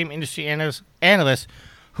 video game industry analysts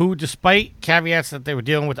who, despite caveats that they were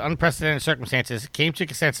dealing with unprecedented circumstances, came to a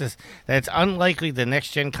consensus that it's unlikely the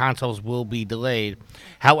next-gen consoles will be delayed.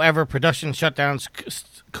 However, production shutdowns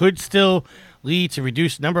could still lead to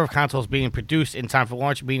reduced number of consoles being produced in time for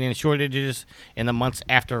launch, meaning in shortages in the months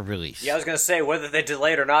after release. Yeah, I was going to say, whether they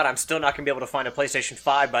delay it or not, I'm still not going to be able to find a PlayStation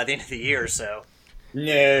 5 by the end of the year, so...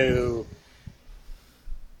 No.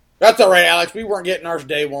 That's all right, Alex. We weren't getting ours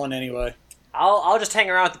day one anyway. I'll just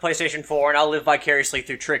hang around with the PlayStation 4 and I'll live vicariously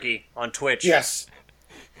through Tricky on Twitch. Yes.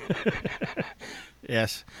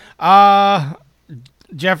 Yes.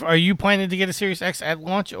 Jeff, are you planning to get a Series X at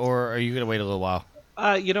launch, or are you going to wait a little while?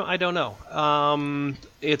 I don't know.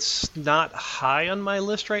 It's not high on my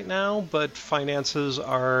list right now, but finances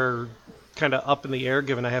are kind of up in the air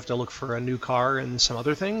given I have to look for a new car and some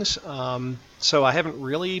other things. So I haven't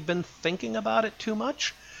really been thinking about it too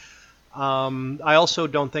much. I also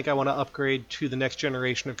don't think I want to upgrade to the next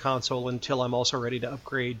generation of console until I'm also ready to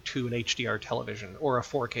upgrade to an HDR television or a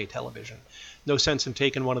 4K television. No sense in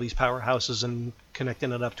taking one of these powerhouses and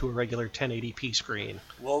connecting it up to a regular 1080p screen.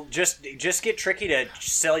 Well, just get Tricky to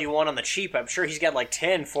sell you one on the cheap. I'm sure he's got like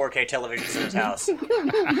 10 4K televisions in his house.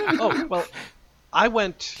 Oh, well, I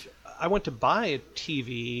went to buy a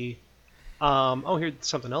TV. Here's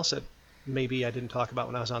something else that maybe I didn't talk about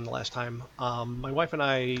when I was on the last time. My wife and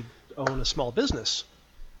I own a small business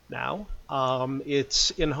now.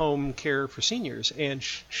 It's in-home care for seniors, and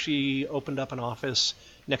she opened up an office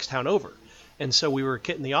next town over. And so we were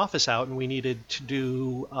kitting the office out, and we needed to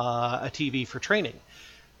do a TV for training.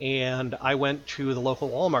 And I went to the local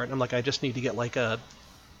Walmart, and I'm like, I just need to get like a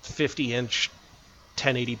 50-inch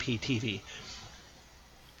 1080p TV.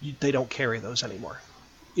 They don't carry those anymore.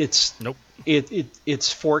 Nope. It's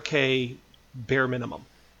 4K bare minimum.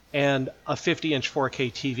 And a 50-inch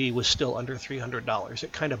 4K TV was still under $300.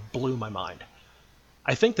 It kind of blew my mind.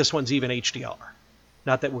 I think this one's even HDR.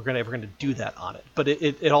 Not that we're ever going to do that on it, but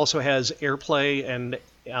it also has AirPlay and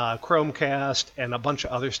Chromecast and a bunch of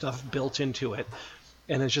other stuff built into it,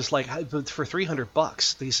 and it's just like for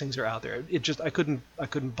 $300, these things are out there. I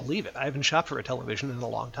couldn't believe it. I haven't shopped for a television in a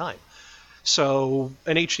long time, so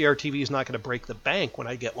an HDR TV is not going to break the bank when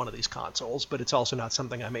I get one of these consoles, but it's also not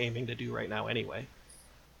something I'm aiming to do right now anyway.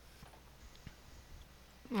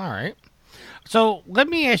 All right. So let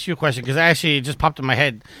me ask you a question, because actually it just popped in my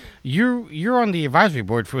head. You're on the advisory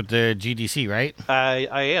board for the GDC, right? I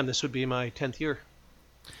am. This would be my 10th year.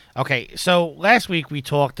 Okay, so last week we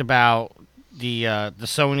talked about the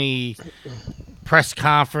Sony press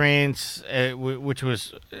conference, which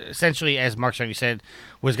was essentially, as Mark Cerny said,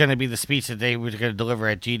 was going to be the speech that they were going to deliver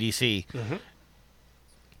at GDC. Mm-hmm.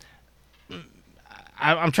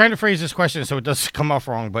 I'm trying to phrase this question so it doesn't come off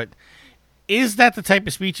wrong, but is that the type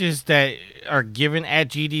of speeches that are given at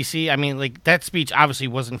GDC? I mean, like, that speech obviously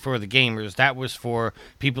wasn't for the gamers. That was for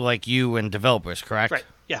people like you and developers, correct? Right,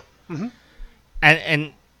 yeah. Mm-hmm.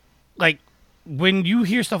 And like, when you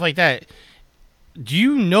hear stuff like that, do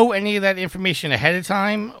you know any of that information ahead of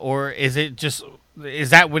time? Or is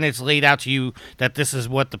that when it's laid out to you that this is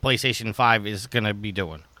what the PlayStation 5 is going to be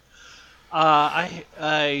doing?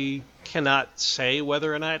 I cannot say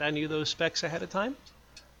whether or not I knew those specs ahead of time.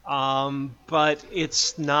 But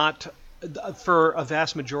it's not, for a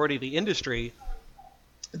vast majority of the industry,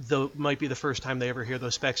 might be the first time they ever hear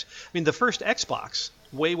those specs. I mean, the first Xbox,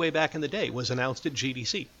 way back in the day, was announced at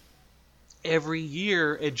GDC. Every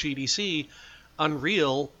year at GDC,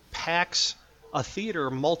 Unreal packs a theater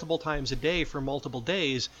multiple times a day for multiple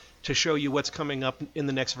days to show you what's coming up in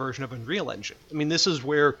the next version of Unreal Engine. I mean, this is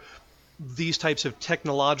where these types of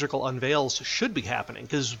technological unveils should be happening,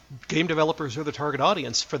 because game developers are the target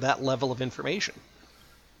audience for that level of information.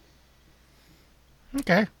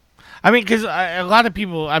 Okay. I mean, because a lot of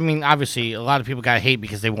people, I mean, obviously, a lot of people got hate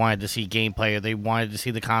because they wanted to see gameplay or they wanted to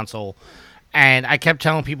see the console. And I kept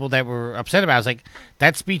telling people that were upset about it, I was like,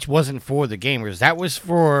 that speech wasn't for the gamers. That was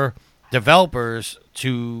for developers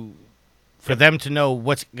for them to know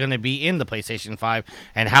what's going to be in the PlayStation 5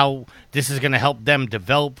 and how this is going to help them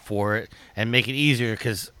develop for it and make it easier.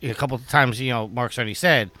 Because a couple of times, Mark's already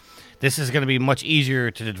said, this is going to be much easier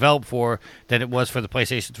to develop for than it was for the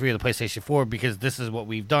PlayStation 3 or the PlayStation 4, because this is what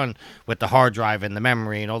we've done with the hard drive and the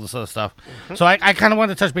memory and all this other stuff. Mm-hmm. So I kind of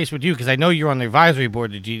wanted to touch base with you, because I know you're on the advisory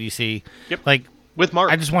board at GDC. Yep. Like, with Mark.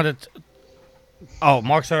 I just wanted to... Oh,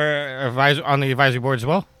 Mark's our advisor on the advisory board as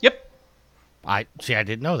well? Yep. I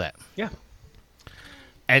didn't know that. Yeah.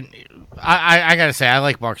 And I gotta say, I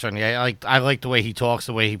like Mark Cerny. I like the way he talks,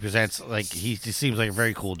 the way he presents. Like, he just seems like a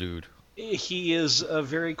very cool dude. He is a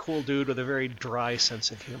very cool dude with a very dry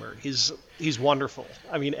sense of humor. He's wonderful.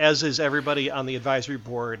 I mean, as is everybody on the advisory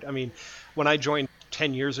board. I mean, when I joined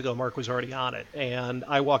 10 years ago, Mark was already on it, and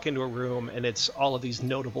I walk into a room and it's all of these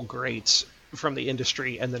notable greats from the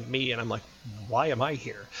industry, and then me, and I'm like, why am I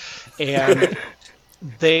here? And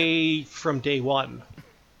they, from day one,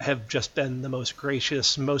 have just been the most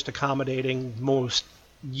gracious, most accommodating, most,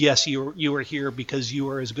 yes, you are here because you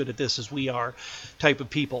are as good at this as we are type of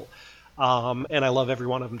people. And I love every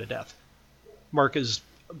one of them to death. Mark is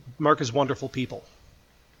wonderful people.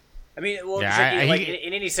 I mean, well, Yeah,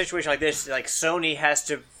 in any situation like this, like Sony has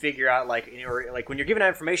to figure out, like when you're giving out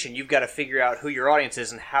information, you've got to figure out who your audience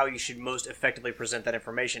is and how you should most effectively present that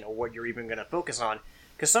information, or what you're even going to focus on.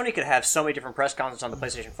 Because Sony could have so many different press conferences on the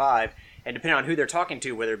PlayStation 5, and depending on who they're talking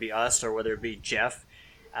to, whether it be us or whether it be Jeff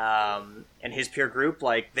and his peer group,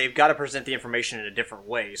 like they've got to present the information in a different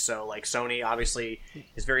way. So, like Sony obviously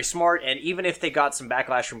is very smart, and even if they got some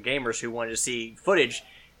backlash from gamers who wanted to see footage,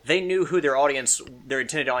 they knew who their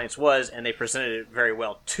intended audience was, and they presented it very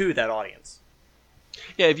well to that audience.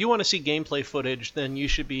 Yeah, if you want to see gameplay footage, then you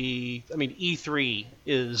should be... I mean, E3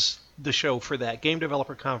 is the show for that. Game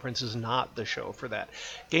Developer Conference is not the show for that.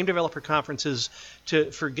 Game Developer Conference is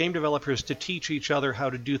for game developers to teach each other how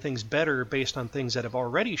to do things better based on things that have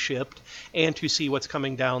already shipped, and to see what's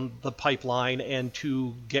coming down the pipeline, and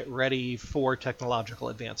to get ready for technological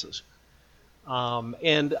advances.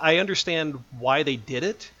 And I understand why they did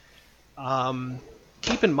it.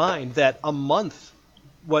 Keep in mind that a month,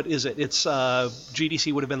 what is it? It's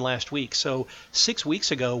GDC would have been last week. So 6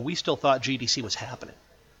 weeks ago, we still thought GDC was happening.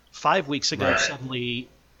 5 weeks ago, suddenly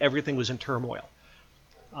everything was in turmoil.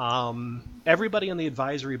 Everybody on the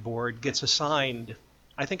advisory board gets assigned,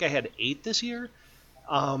 I think I had 8 this year,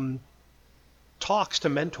 talks to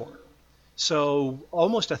mentor. So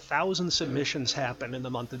almost 1,000 submissions happen in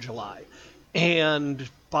the month of July. And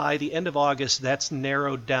by the end of August, that's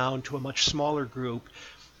narrowed down to a much smaller group.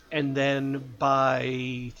 And then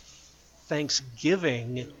by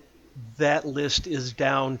Thanksgiving, that list is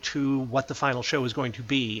down to what the final show is going to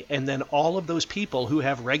be. And then all of those people who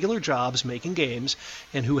have regular jobs making games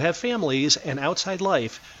and who have families and outside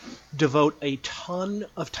life devote a ton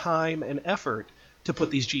of time and effort to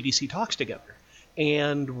put these GDC talks together.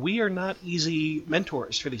 And we are not easy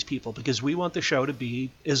mentors for these people, because we want the show to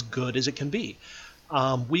be as good as it can be.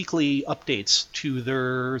 Weekly updates to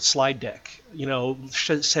their slide deck,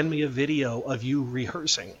 send me a video of you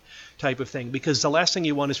rehearsing type of thing, because the last thing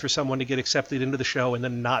you want is for someone to get accepted into the show and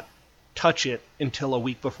then not touch it until a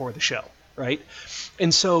week before the show, right?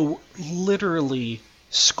 And so literally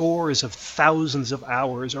scores of thousands of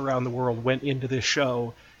hours around the world went into this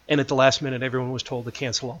show, and at the last minute everyone was told to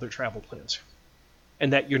cancel all their travel plans,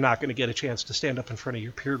 and that you're not going to get a chance to stand up in front of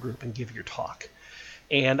your peer group and give your talk.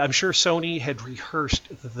 And I'm sure Sony had rehearsed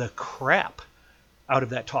the crap out of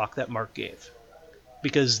that talk that Mark gave,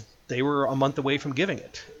 because they were a month away from giving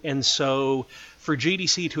it. And so for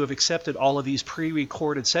GDC to have accepted all of these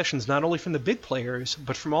pre-recorded sessions, not only from the big players,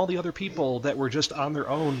 but from all the other people that were just on their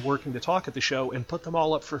own working to talk at the show, and put them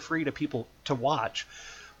all up for free to people to watch,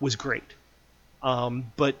 was great.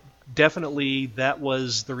 But definitely that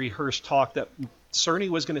was the rehearsed talk that Cerny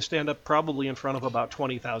was going to stand up probably in front of about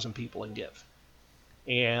 20,000 people and give.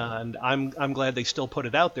 And I'm glad they still put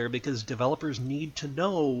it out there, because developers need to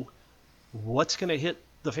know what's going to hit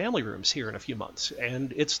the family rooms here in a few months.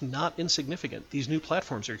 And it's not insignificant. These new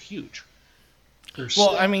platforms are huge. They're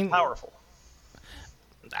powerful.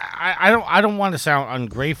 I don't want to sound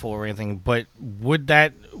ungrateful or anything, but would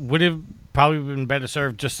have probably been better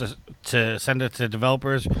served just to send it to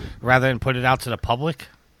developers rather than put it out to the public?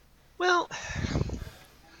 Well,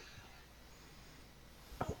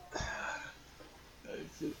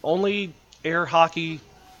 only air hockey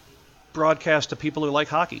broadcast to people who like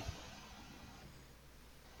hockey.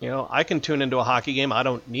 I can tune into a hockey game. I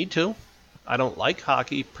don't need to. I don't like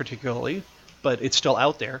hockey particularly, but it's still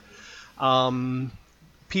out there.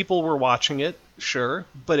 People were watching it, sure,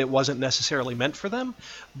 but it wasn't necessarily meant for them.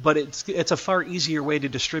 But it's a far easier way to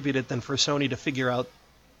distribute it than for Sony to figure out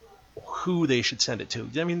who they should send it to.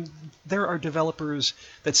 I mean, there are developers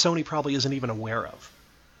that Sony probably isn't even aware of,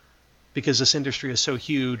 because this industry is so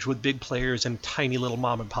huge with big players and tiny little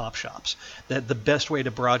mom and pop shops, that the best way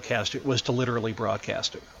to broadcast it was to literally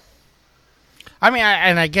broadcast it. I mean,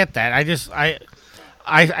 I get that.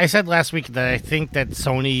 I said last week that I think that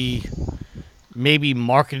Sony maybe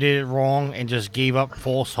marketed it wrong and just gave up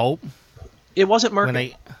false hope. It wasn't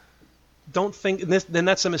marketing. Don't think, then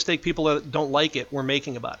that's a mistake people that don't like it were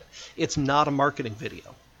making about it. It's not a marketing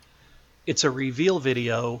video. It's a reveal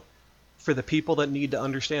video for the people that need to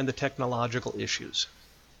understand the technological issues.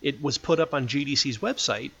 It was put up on GDC's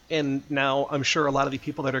website, and now I'm sure a lot of the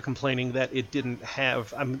people that are complaining that it didn't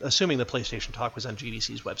have, I'm assuming the PlayStation Talk was on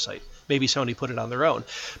GDC's website. Maybe Sony put it on their own.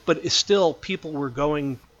 But it's still, people were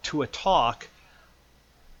going to a talk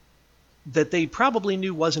that they probably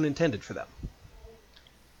knew wasn't intended for them.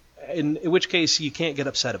 In which case, you can't get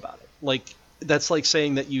upset about it. That's like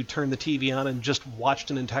saying that you turned the TV on and just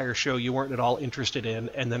watched an entire show you weren't at all interested in,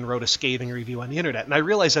 and then wrote a scathing review on the internet. And I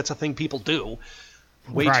realize that's a thing people do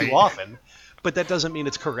way too often, but that doesn't mean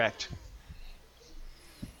it's correct.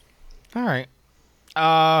 All right.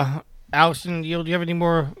 Allison, do you have any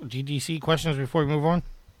more GDC questions before we move on?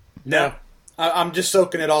 No, I'm just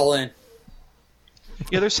soaking it all in.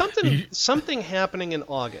 Yeah, there's something happening in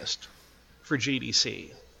August for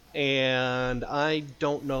GDC, and I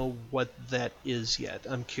don't know what that is yet.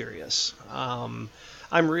 I'm curious.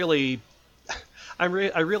 I really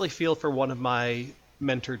feel for one of my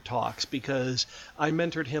mentored talks, because I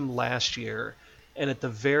mentored him last year, and at the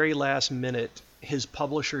very last minute, his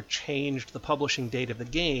publisher changed the publishing date of the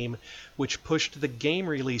game, which pushed the game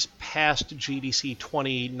release past GDC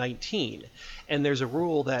 2019. And there's a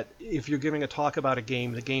rule that if you're giving a talk about a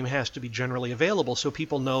game, the game has to be generally available so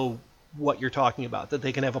people know what you're talking about, that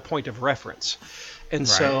they can have a point of reference. And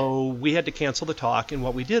so we had to cancel the talk, and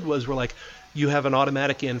what we did was we're like, you have an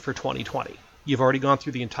automatic in for 2020. You've already gone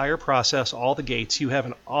through the entire process, all the gates. You have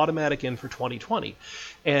an automatic in for 2020.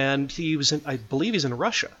 And I believe he's in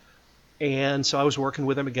Russia. And so I was working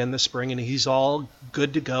with him again this spring, and he's all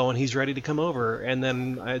good to go, and he's ready to come over. And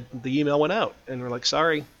then the email went out, and we're like,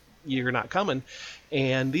 sorry, you're not coming.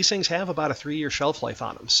 And these things have about a 3-year shelf life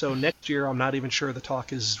on them. So next year, I'm not even sure the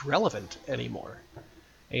talk is relevant anymore.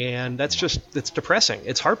 And it's depressing.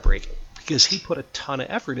 It's heartbreaking, because he put a ton of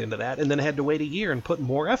effort into that and then had to wait a year and put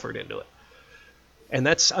more effort into it. And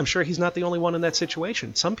I'm sure he's not the only one in that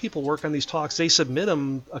situation. Some people work on these talks, they submit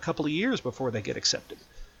them a couple of years before they get accepted.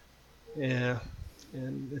 Yeah,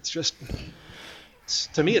 and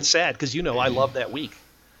to me, it's sad, because I love that week.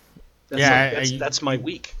 That's my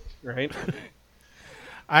week, right?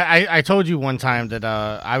 I told you one time that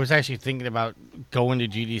I was actually thinking about going to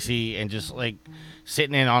GDC and just like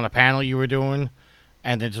sitting in on a panel you were doing,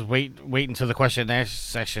 and then just wait until the question and answer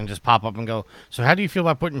section just pop up and go, so how do you feel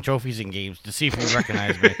about putting trophies in games, to see if you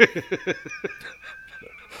recognize me?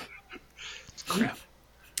 Crap.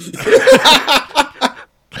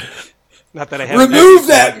 Not that I have. Remove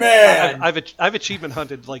that man! I've achievement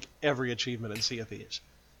hunted like every achievement in Sea of Thieves.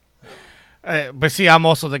 But see, I'm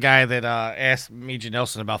also the guy that asked Major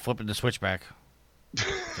Nelson about flipping the switchback.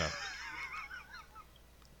 So.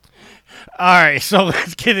 All right, so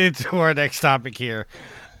let's get into our next topic here.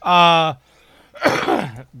 You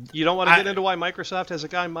don't want to get into why Microsoft has a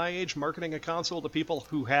guy my age marketing a console to people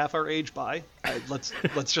who half our age buy? Let's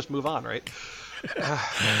just move on, right?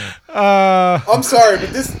 I'm sorry,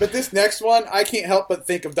 but this next one, I can't help but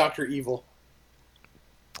think of Dr. Evil.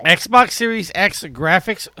 Xbox Series X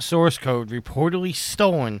graphics source code reportedly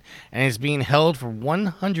stolen and is being held for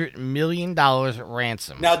 $100 million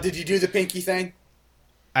ransom. Now, did you do the pinky thing?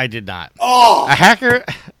 I did not. Oh! A hacker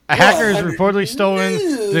has reportedly stolen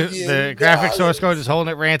the graphics source code, is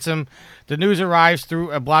holding it ransom. The news arrives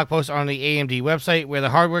through a blog post on the AMD website where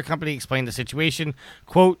the hardware company explained the situation.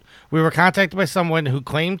 Quote, we were contacted by someone who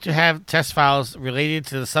claimed to have test files related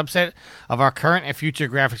to the subset of our current and future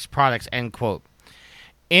graphics products, end quote.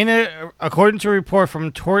 According to a report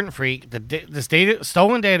from Torrent Freak, this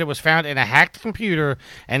stolen data was found in a hacked computer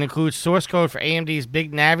and includes source code for AMD's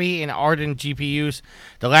Big Navi and Ardent GPUs.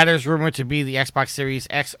 The latter is rumored to be the Xbox Series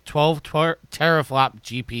X 12 teraflop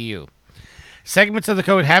GPU. Segments of the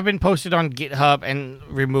code have been posted on GitHub and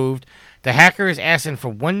removed. The hacker is asking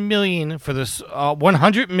for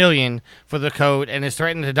 $100 million for the code and is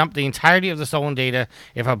threatening to dump the entirety of the stolen data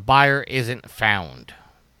if a buyer isn't found.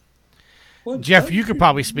 Jeff, you could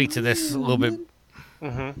probably speak to this a little bit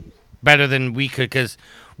better than we could, because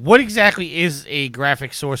what exactly is a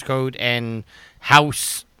graphic source code, and how?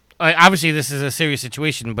 Obviously, this is a serious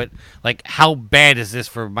situation, but like, how bad is this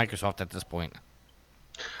for Microsoft at this point?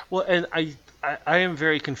 Well, and I am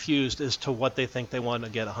very confused as to what they think they want to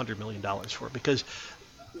get $100 million for, because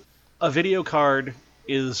a video card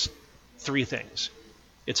is 3 things: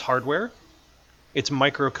 it's hardware, it's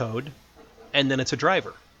microcode, and then it's a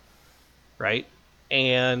driver. Right?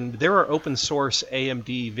 And there are open source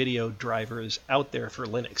AMD video drivers out there for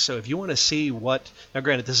Linux. So if you want to see now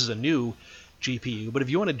granted this is a new GPU, but if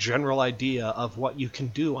you want a general idea of what you can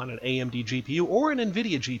do on an AMD GPU or an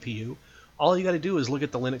NVIDIA GPU, all you got to do is look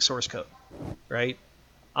at the Linux source code, right?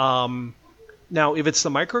 Now, if it's the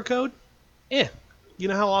microcode, you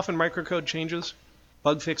know how often microcode changes?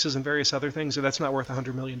 Bug fixes and various other things, so that's not worth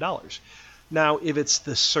 $100 million. Now, if it's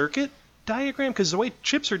the circuit diagram, because the way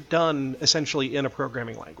chips are done essentially in a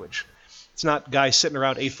programming language, it's not guys sitting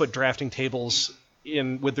around 8-foot drafting tables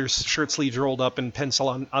with their shirt sleeves rolled up and pencil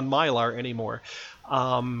on Mylar anymore.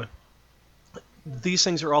 These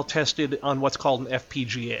things are all tested on what's called an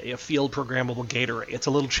FPGA, a field programmable gate array. It's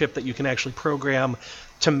a little chip that you can actually program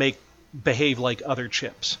to behave like other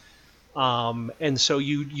chips. And so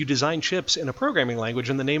you design chips in a programming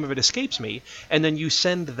language, and the name of it escapes me, and then you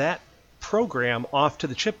send that program off to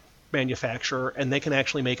the chip manufacturer, and they can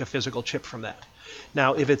actually make a physical chip from that.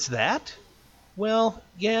 Now, if it's that, well,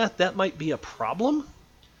 yeah, that might be a problem,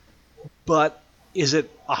 but is it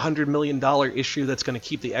a $100 million issue that's going to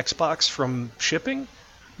keep the Xbox from shipping?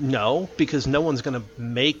 No, because no one's going to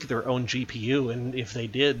make their own GPU, and if they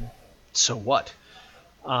did, so what?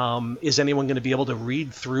 Is anyone going to be able to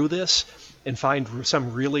read through this and find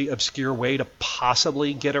some really obscure way to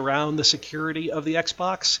possibly get around the security of the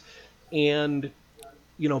Xbox and,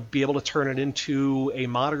 be able to turn it into a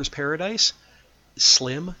modder's paradise?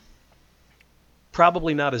 Slim.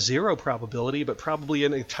 Probably not a zero probability, but probably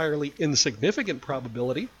an entirely insignificant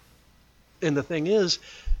probability. And the thing is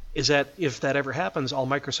that if that ever happens, all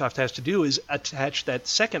Microsoft has to do is attach that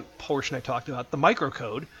second portion I talked about, the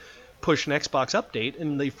microcode, push an Xbox update,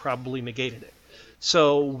 and they've probably negated it.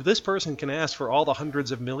 So this person can ask for all the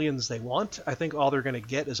hundreds of millions they want. I think all they're going to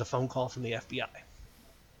get is a phone call from the FBI.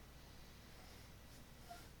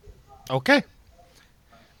 Okay.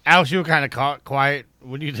 Alex, you were kind of quiet.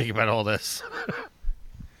 What do you think about all this?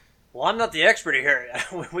 Well, I'm not the expert here.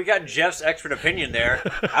 We got Jeff's expert opinion there.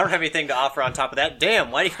 I don't have anything to offer on top of that.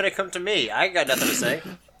 Damn, why do you gotta come to me? I ain't got nothing to say.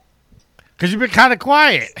 Because you've been kind of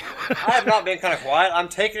quiet. I have not been kind of quiet. I'm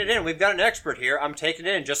taking it in. We've got an expert here. I'm taking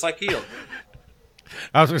it in, just like Yield.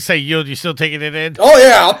 I was going to say, Yield, you still taking it in? Oh,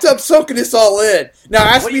 yeah, I'm soaking this all in. Now,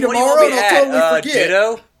 ask me tomorrow, and I'll totally forget.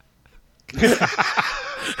 Ditto?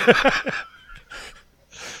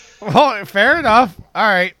 Well, fair enough. All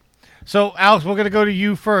right. So, Alex, we're going to go to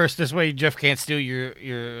you first. This way Jeff can't steal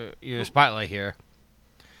your spotlight here.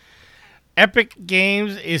 Epic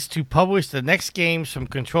Games is to publish the next games from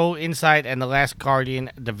Control Inside and The Last Guardian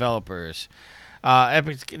developers.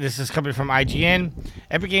 This is coming from IGN.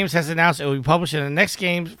 Epic Games has announced it will be publishing the next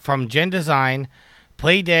games from Gen Design,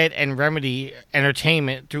 Playdead, and Remedy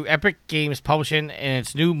Entertainment through Epic Games Publishing in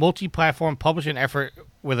its new multi-platform publishing effort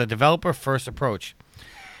with a developer-first approach.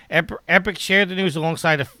 Epic shared the news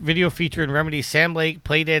alongside a video featuring Remedy's Sam Lake,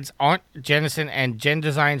 Playdead's Arndt Jennison, and Gen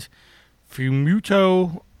Design's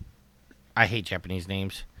Fumito, I hate Japanese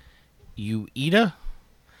names, Ueda,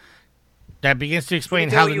 that begins to explain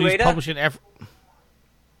how the news publishing effort...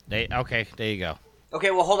 Okay, there you go.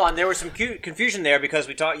 Okay, well, hold on. There was some confusion there because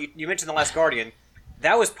you mentioned The Last Guardian.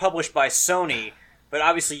 That was published by Sony, but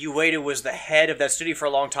obviously Ueda was the head of that studio for a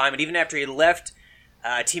long time, and even after he left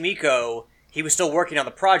Team Ico, he was still working on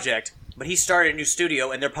the project, but he started a new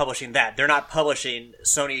studio, and they're publishing that. They're not publishing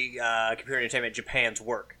Sony Computer Entertainment Japan's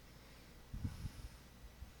work.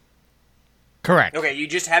 Correct. Okay, you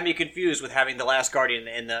just had me confused with having The Last Guardian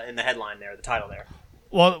in the headline there, the title there.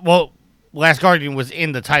 Well, Last Guardian was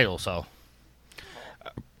in the title, so...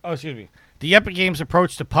 excuse me. The Epic Games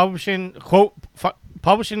approach to publishing, quote,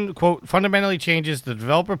 fundamentally changes the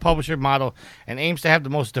developer-publisher model and aims to have the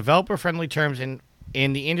most developer-friendly terms in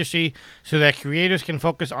the industry so that creators can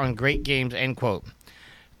focus on great games, end quote.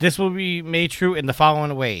 This will be made true in the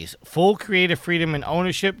following ways. Full creative freedom and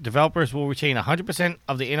ownership. Developers will retain 100%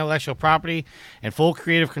 of the intellectual property and full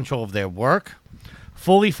creative control of their work.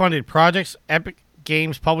 Fully funded projects. Epic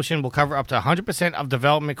Games Publishing will cover up to 100% of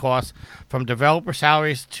development costs, from developer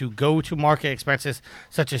salaries to go-to-market expenses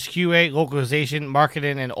such as QA, localization,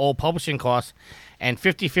 marketing, and all publishing costs, and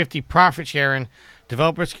 50-50 profit sharing.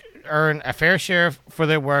 Developers earn a fair share for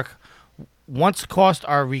their work. Once costs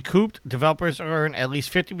are recouped, developers earn at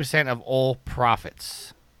least 50% of all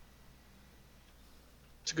profits.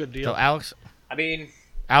 It's a good deal. So, Alex?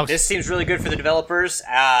 This seems really good for the developers.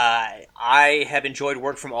 I have enjoyed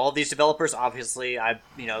work from all of these developers. Obviously,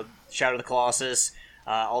 Shadow of the Colossus,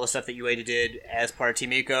 all the stuff that Ueda did as part of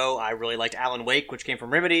Team Ico. I really liked Alan Wake, which came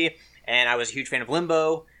from Remedy, and I was a huge fan of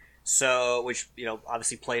Limbo, which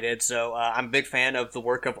obviously Playdead. So I'm a big fan of the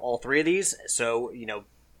work of all three of these. So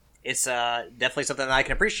it's definitely something that I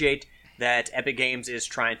can appreciate, that Epic Games is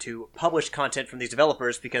trying to publish content from these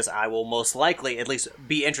developers, because I will most likely at least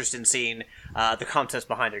be interested in seeing the concepts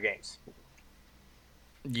behind their games.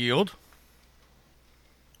 Yield?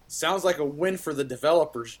 Sounds like a win for the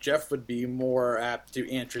developers. Jeff would be more apt to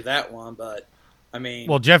answer that one, but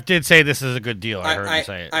well, Jeff did say this is a good deal. I heard him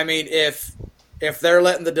say it. If they're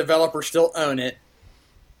letting the developer still own it,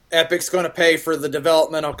 Epic's going to pay for the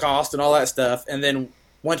developmental cost and all that stuff, and then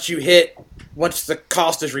once the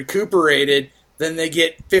cost is recuperated, then they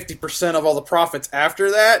get 50% of all the profits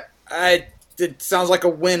after that. It sounds like a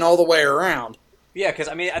win all the way around. Yeah, because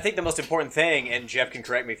I think the most important thing, and Jeff can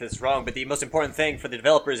correct me if this is wrong, but the most important thing for the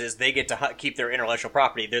developers is they get to keep their intellectual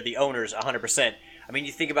property. They're the owners 100%.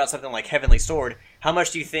 You think about something like Heavenly Sword. How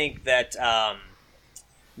much do you think that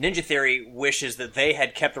Ninja Theory wishes that they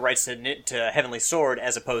had kept the rights to Heavenly Sword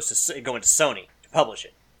as opposed to going to Sony to publish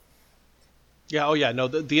it? Yeah. Oh, yeah. No,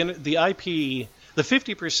 the IP, the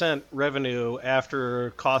 50% revenue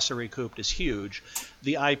after costs are recouped is huge.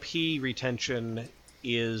 The IP retention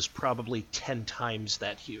is probably 10 times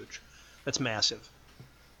that huge. That's massive.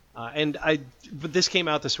 But this came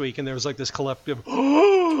out this week, and there was like this collective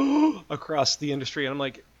across the industry, and I'm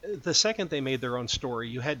like, the second they made their own story,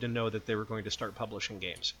 you had to know that they were going to start publishing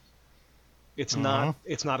games. It's not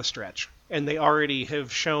a stretch, and they already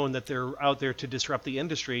have shown that they're out there to disrupt the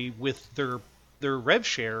industry with their rev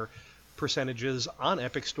share percentages on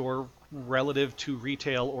Epic Store relative to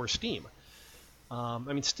retail or Steam. I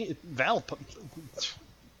mean, Valve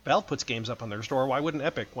puts games up on their store. Why wouldn't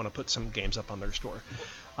Epic want to put some games up on their store?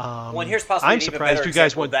 Well, and here's possibly I'm an even surprised better you guys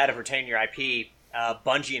example of went. that of retaining your IP,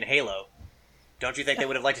 Bungie and Halo. Don't you think they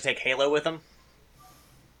would have liked to take Halo with them?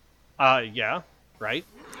 Yeah, right.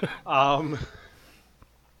 I'm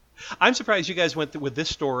surprised you guys went with this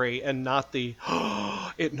story and not the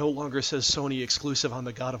it no longer says Sony exclusive on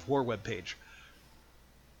the God of War webpage.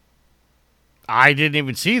 I didn't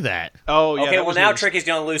even see that. Oh, yeah. Okay, well now news. Tricky's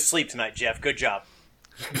going to lose sleep tonight, Jeff. Good job.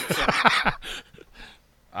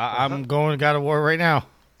 I'm going to God of War right now.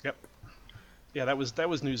 Yep. Yeah, that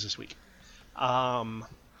was news this week. I'm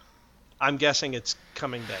guessing it's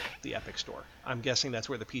coming to the Epic Store. I'm guessing that's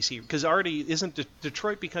where the PC... Because already, isn't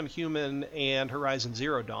Detroit Become Human and Horizon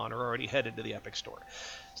Zero Dawn are already headed to the Epic Store?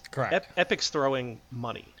 Correct. Epic's throwing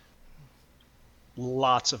money.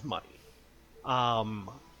 Lots of money.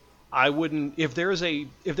 I wouldn't... If there's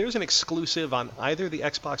an exclusive on either the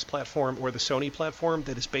Xbox platform or the Sony platform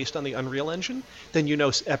that is based on the Unreal Engine, then you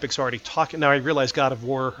know Epic's already talking... Now, I realize God of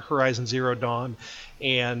War, Horizon Zero Dawn,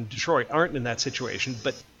 and Detroit aren't in that situation,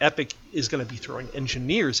 but Epic is going to be throwing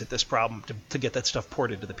engineers at this problem to get that stuff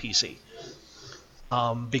ported to the PC.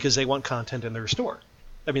 Because they want content in their store.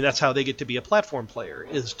 I mean, that's how they get to be a platform player,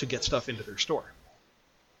 is to get stuff into their store.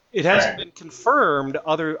 It hasn't been confirmed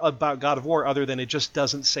about God of War other than it just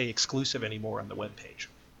doesn't say exclusive anymore on the webpage.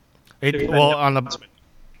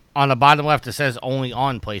 On the bottom left it says only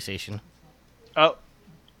on PlayStation. Oh,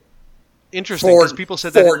 interesting. Because people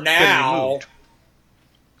said that for now.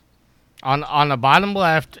 On the bottom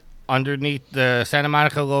left, underneath the Santa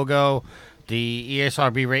Monica logo, the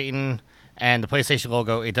ESRB rating, and the PlayStation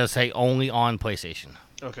logo, it does say only on PlayStation.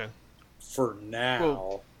 Okay. For now.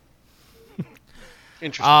 Well,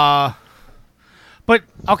 interesting. But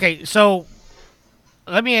okay, so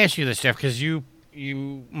let me ask you this, Jeff, because you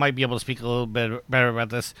might be able to speak a little bit better about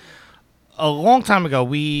this. A long time ago,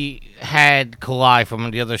 we had Kalai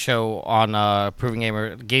from the other show on Proving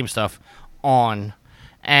Gamer Game Stuff on,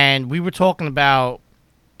 and we were talking about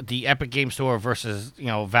the Epic Game Store versus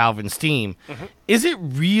Valve and Steam. Mm-hmm. Is it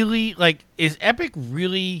really is Epic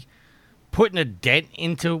really putting a dent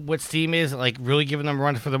into what Steam is, like really giving them a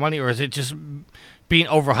run for the money, or is it just being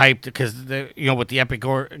overhyped because with the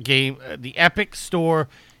Epic Store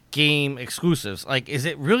game exclusives? Like, is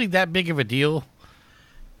it really that big of a deal?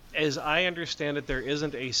 As I understand it, there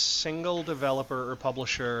isn't a single developer or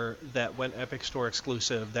publisher that went Epic Store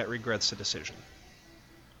exclusive that regrets the decision.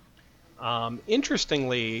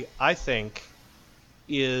 Interestingly, I think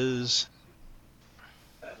is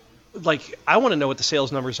I want to know what the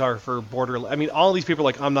sales numbers are for Borderlands. I mean, all these people are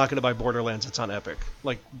like, I'm not going to buy Borderlands. It's on Epic.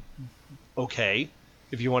 Like, okay,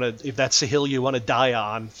 if that's the hill you want to die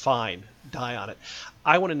on, fine, die on it.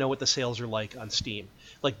 I want to know what the sales are like on Steam.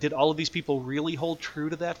 Like, did all of these people really hold true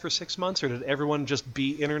to that for 6 months, or did everyone just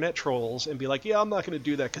be internet trolls and be like, yeah, I'm not going to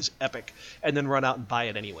do that because Epic, and then run out and buy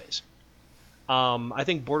it anyways? I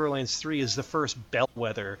think Borderlands 3 is the first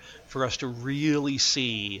bellwether for us to really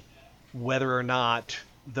see whether or not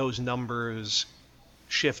those numbers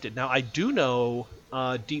shifted. Now, I do know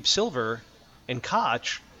Deep Silver and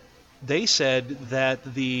Koch, they said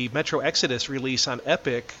that the Metro Exodus release on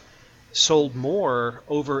Epic sold more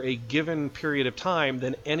over a given period of time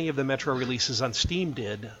than any of the Metro releases on Steam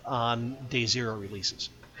did on Day Zero releases.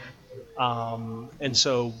 And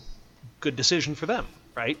so, good decision for them,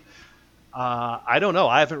 right? I don't know.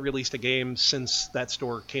 I haven't released a game since that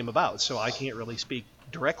store came about, so I can't really speak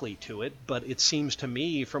directly to it, but it seems to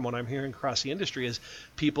me, from what I'm hearing across the industry, is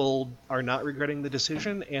people are not regretting the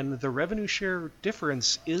decision, and the revenue share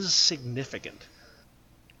difference is significant.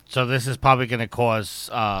 So this is probably going to cause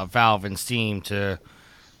Valve and Steam to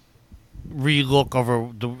re-look over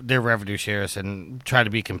their revenue shares and try to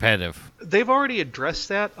be competitive. They've already addressed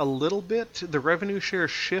that a little bit. The revenue share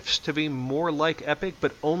shifts to be more like Epic,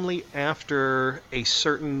 but only after a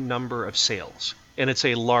certain number of sales, and it's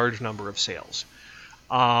a large number of sales.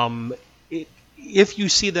 If you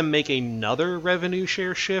see them make another revenue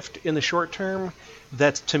share shift in the short term,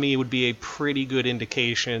 that to me would be a pretty good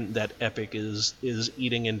indication that Epic is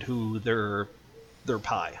eating into their their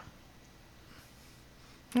pie.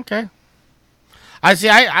 Okay. I see.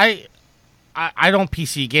 I don't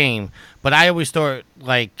PC game, but I always thought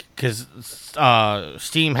like because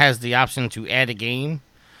Steam has the option to add a game.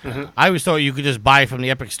 Mm-hmm. I always thought you could just buy from the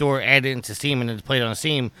Epic Store, add it into Steam, and then play it on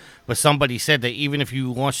Steam. But somebody said that even if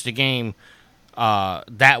you launch the game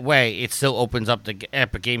that way, it still opens up the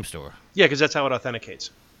Epic Game Store. Yeah, because that's how it authenticates.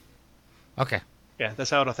 Okay. Yeah, that's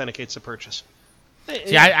how it authenticates the purchase.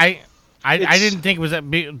 See, I didn't think it was that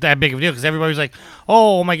big of a deal because everybody was like,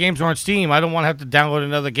 "Oh, my games are on Steam. I don't want to have to download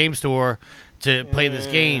another game store to play this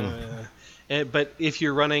game." But if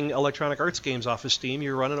you're running Electronic Arts games off of Steam,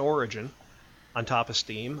 you're running Origin on top of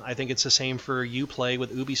Steam. I think it's the same for Uplay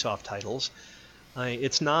with Ubisoft titles.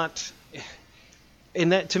 It's not,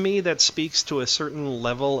 and that to me that speaks to a certain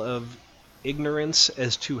level of ignorance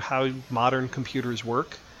as to how modern computers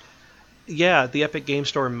work. Yeah, the Epic Game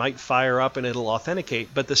Store might fire up and it'll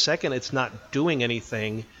authenticate, but the second it's not doing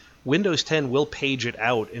anything, Windows 10 will page it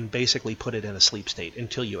out and basically put it in a sleep state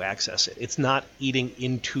until you access it. It's not eating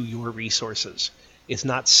into your resources. It's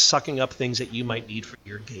not sucking up things that you might need for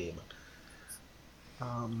your game.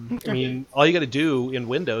 I mean, all you got to do in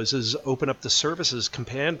Windows is open up the services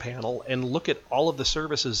command panel and look at all of the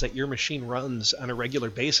services that your machine runs on a regular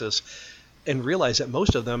basis and realize that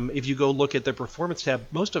most of them, if you go look at the performance tab,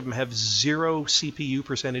 most of them have 0 CPU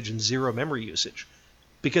percentage and 0 memory usage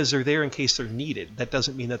because they're there in case they're needed. That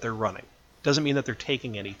doesn't mean that they're running. Doesn't mean that they're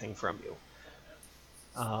taking anything from you.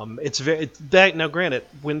 Now, granted,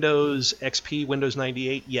 Windows XP, Windows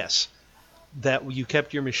 98, yes, that you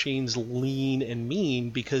kept your machines lean and mean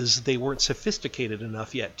because they weren't sophisticated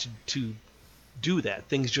enough yet to do that.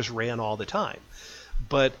 Things just ran all the time.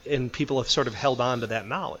 And people have sort of held on to that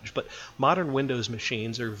knowledge. But modern Windows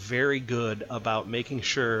machines are very good about making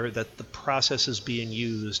sure that the processes being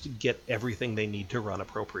used get everything they need to run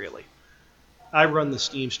appropriately. I run the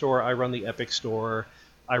Steam Store, I run the Epic Store,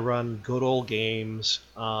 I run good old games,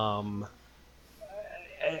 and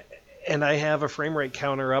I have a frame rate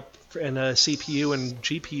counter up and a CPU and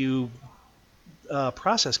GPU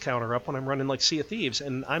process counter up when I'm running like Sea of Thieves,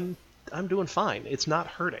 and I'm doing fine. It's not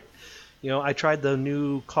hurting. You know, I tried the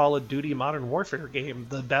new Call of Duty Modern Warfare game,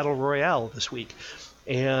 the Battle Royale, this week,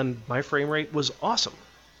 and my frame rate was awesome.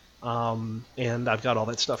 And I've got all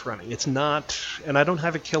that stuff running. It's not, and I don't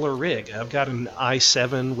have a killer rig. I've got an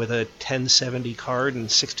i7 with a 1070 card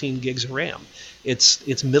and 16 gigs of RAM.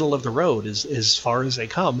 It's middle of the road as far as they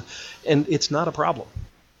come, and it's not a problem.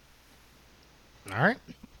 All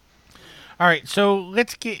right, so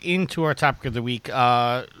let's get into our topic of the week.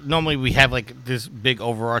 Normally we have like this big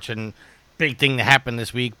overarching big thing that happened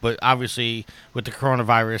this week, but obviously with the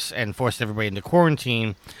coronavirus and forced everybody into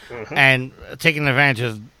quarantine and taking advantage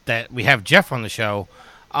of that, we have Jeff on the show.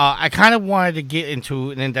 I kind of wanted to get into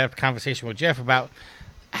an in-depth conversation with Jeff about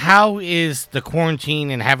how is the quarantine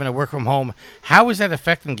and having to work from home, how is that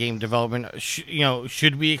affecting game development?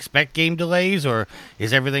 Should we expect game delays, or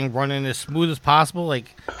is everything running as smooth as possible? Like,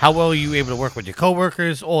 how well are you able to work with your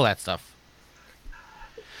coworkers, all that stuff?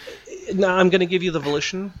 Now, I'm going to give you the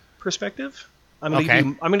Volition perspective. I'm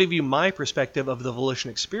going to give you my perspective of the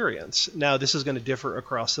Volition experience. Now, this is going to differ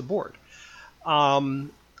across the board.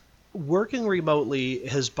 Working remotely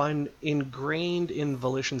has been ingrained in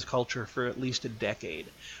Volition's culture for at least a decade.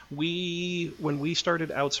 When we started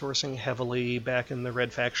outsourcing heavily back in the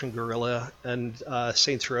Red Faction Guerrilla and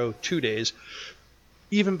Saints Row 2 days,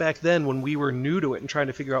 even back then when we were new to it and trying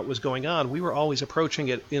to figure out what was going on, we were always approaching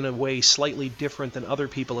it in a way slightly different than other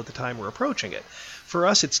people at the time were approaching it. For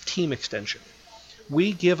us, it's team extension.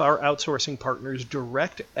 We give our outsourcing partners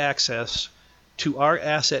direct access to our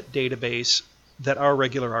asset database that our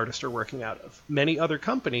regular artists are working out of. Many other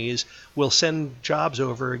companies will send jobs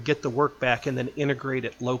over, get the work back, and then integrate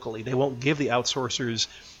it locally. They won't give the outsourcers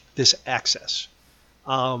this access.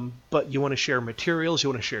 But you want to share materials, you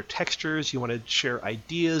want to share textures, you want to share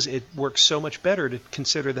ideas. It works so much better to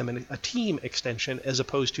consider them a team extension as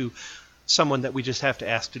opposed to someone that we just have to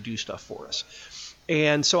ask to do stuff for us.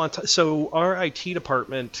 And so our IT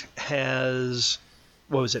department has...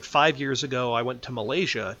 5 years ago, I went to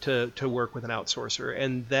Malaysia to work with an outsourcer,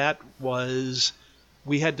 and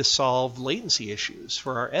we had to solve latency issues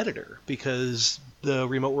for our editor because the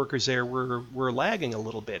remote workers there were lagging a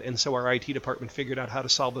little bit. And so our IT department figured out how to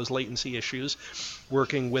solve those latency issues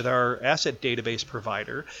working with our asset database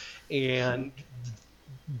provider. And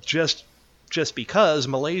just because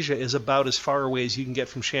Malaysia is about as far away as you can get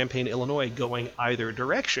from Champaign, Illinois, going either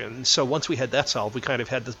direction. So once we had that solved, we kind of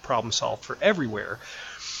had the problem solved for everywhere.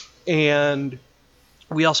 And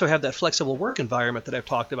we also have that flexible work environment that I've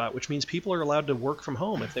talked about, which means people are allowed to work from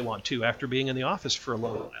home if they want to after being in the office for a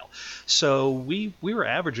little while. So we were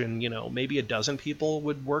averaging, maybe a dozen people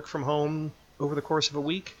would work from home over the course of a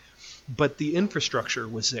week, but the infrastructure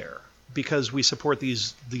was there because we support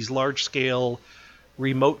these large-scale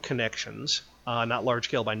remote connections, not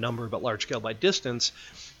large-scale by number, but large-scale by distance,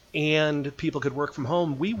 and people could work from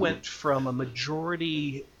home. We went from a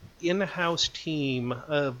majority in-house team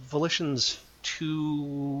of Volition's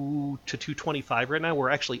 2 to 225 right now.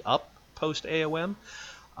 We're actually up post AOM.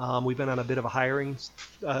 We've been on a bit of a hiring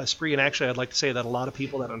spree, and actually I'd like to say that a lot of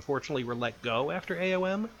people that unfortunately were let go after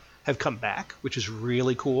AOM have come back, which is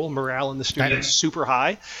really cool. Morale in the studio is super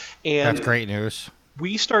high. And that's great news.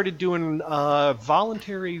 We started doing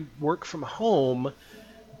voluntary work from home.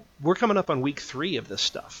 We're coming up on week 3 of this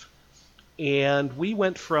stuff. And we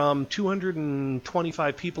went from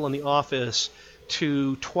 225 people in the office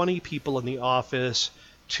to 20 people in the office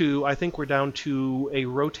to, I think we're down to a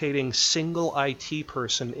rotating single IT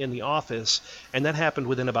person in the office, and that happened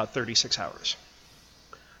within about 36 hours.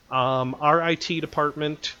 Our IT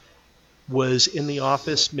department was in the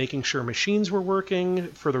office making sure machines were working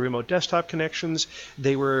for the remote desktop connections.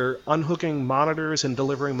 They were unhooking monitors and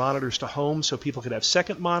delivering monitors to home so people could have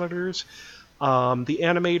second monitors. The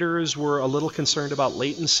animators were a little concerned about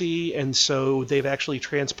latency, and so they've actually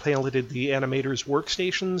transplanted the animators'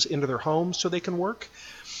 workstations into their homes so they can work.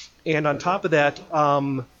 And on top of that,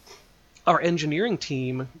 our engineering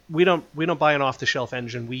team, we don't buy an off-the-shelf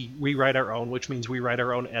engine. We write our own, which means we write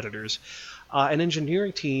our own editors. An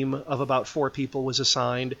engineering team of about 4 people was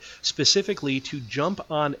assigned specifically to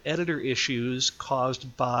jump on editor issues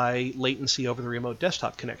caused by latency over the remote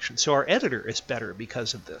desktop connection. So our editor is better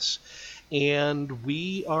because of this. And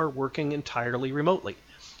we are working entirely remotely.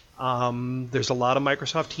 There's a lot of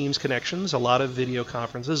Microsoft Teams connections, a lot of video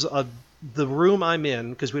conferences. The room I'm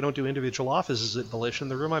in, because we don't do individual offices at Volition,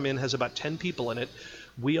 the room I'm in has about 10 people in it.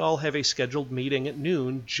 We all have a scheduled meeting at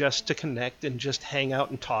noon just to connect and just hang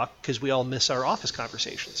out and talk because we all miss our office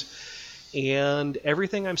conversations. And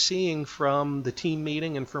everything I'm seeing from the team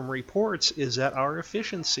meeting and from reports is that our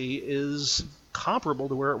efficiency is comparable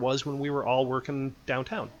to where it was when we were all working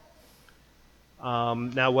downtown.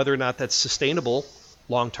 Now, whether or not that's sustainable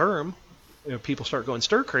long term, people start going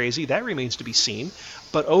stir crazy, that remains to be seen.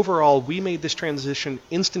 But overall, we made this transition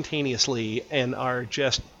instantaneously and are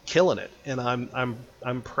just killing it. And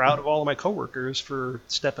I'm proud of all of my coworkers for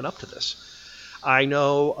stepping up to this. I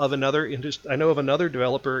know of another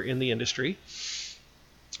developer in the industry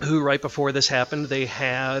who, right before this happened, they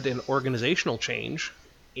had an organizational change,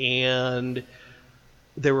 and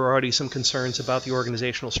there were already some concerns about the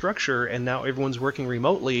organizational structure, and now everyone's working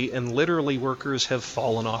remotely, and literally workers have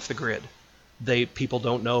fallen off the grid. People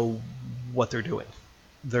don't know what they're doing.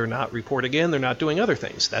 They're not reporting in, they're not doing other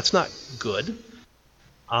things. That's not good.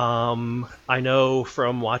 I know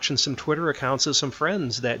from watching some Twitter accounts of some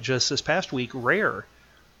friends that just this past week, Rare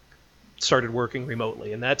started working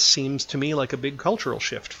remotely, and that seems to me like a big cultural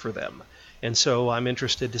shift for them. And so I'm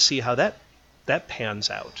interested to see how that pans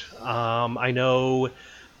out. I know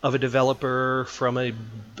of a developer from a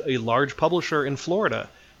large publisher in Florida.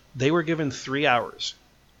 They were given 3 hours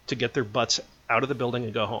to get their butts out of the building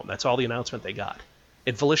and go home. That's all the announcement they got.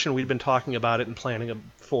 At Volition, we'd been talking about it and planning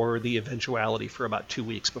for the eventuality for about 2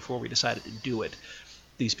 weeks before we decided to do it.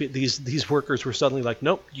 These workers were suddenly like,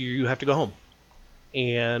 nope, you have to go home,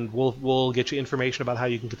 and we'll get you information about how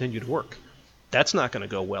you can continue to work. That's not going to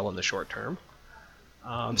go well in the short term.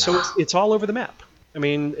 So it's all over the map. I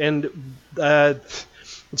mean, and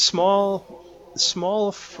small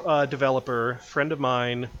developer, friend of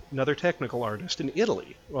mine, another technical artist in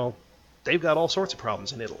Italy. Well, they've got all sorts of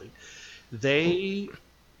problems in Italy. They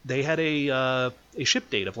had a ship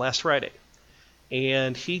date of last Friday,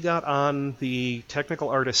 and he got on the technical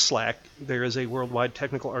artist Slack. There is a worldwide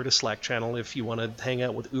technical artist Slack channel if you want to hang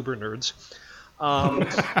out with Uber nerds.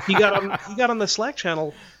 He got on the Slack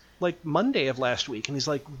channel like Monday of last week, and he's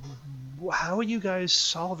like, how are you guys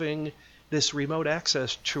solving this remote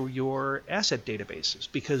access to your asset databases?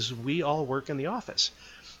 Because we all work in the office.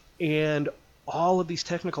 And all of these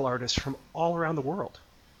technical artists from all around the world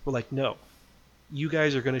were like, no, you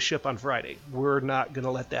guys are going to ship on Friday. We're not going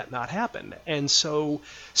to let that not happen. And so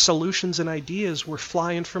solutions and ideas were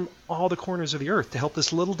flying from all the corners of the earth to help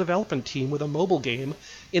this little development team with a mobile game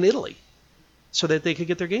in Italy so that they could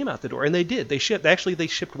get their game out the door. And they did. They shipped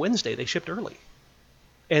Wednesday. They shipped early.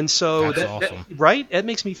 And so that's awesome. Right? That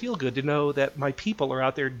makes me feel good to know that my people are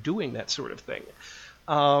out there doing that sort of thing.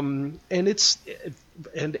 And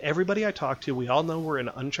everybody I talk to, we all know we're in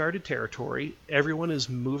uncharted territory. Everyone is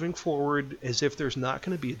moving forward as if there's not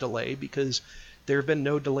going to be a delay because There have been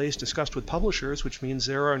no delays discussed with publishers, which means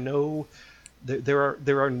there are no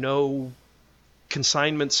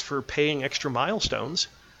consignments for paying extra milestones.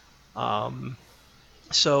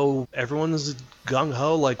 So everyone's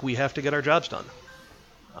gung-ho, like, we have to get our jobs done.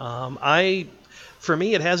 For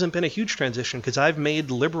me, it hasn't been a huge transition because I've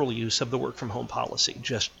made liberal use of the work-from-home policy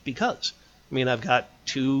just because. I mean, I've got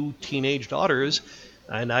 2 teenage daughters,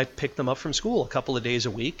 and I pick them up from school a couple of days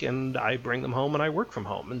a week, and I bring them home and I work from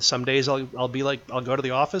home. And some days I'll be like, I'll go to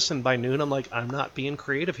the office, and by noon I'm like, I'm not being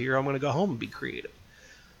creative here. I'm going to go home and be creative.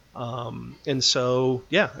 And so,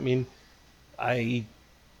 yeah, I mean, my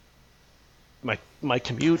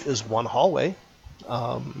commute is 1 hallway.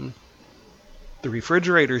 The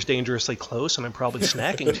refrigerator's dangerously close, and I'm probably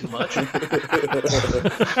snacking too much.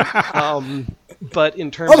 But in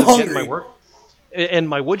terms of getting my work, and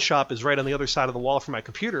my wood shop is right on the other side of the wall from my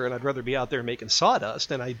computer, and I'd rather be out there making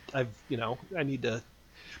sawdust. And I need to.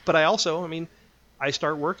 But I also, I mean, I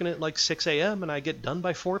start working at like 6 a.m. and I get done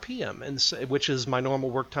by 4 p.m. which is my normal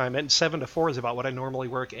work time. And 7 to 4 is about what I normally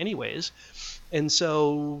work anyways. And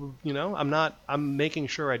so, I'm making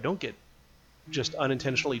sure I don't get just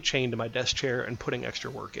unintentionally chained to my desk chair and putting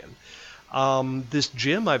extra work in. This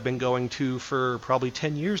gym I've been going to for probably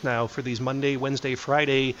 10 years now for these Monday, Wednesday,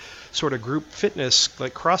 Friday sort of group fitness,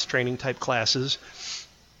 like cross-training type classes.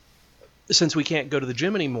 Since we can't go to the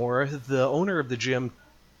gym anymore, the owner of the gym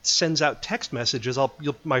sends out text messages.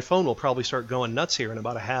 My phone will probably start going nuts here in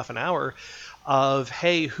about a half an hour of,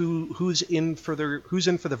 hey, who's in for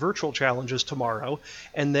the virtual challenges tomorrow,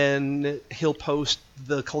 and then he'll post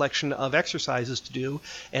the collection of exercises to do,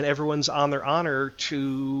 and everyone's on their honor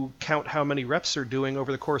to count how many reps they're doing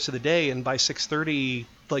over the course of the day, and by 6:30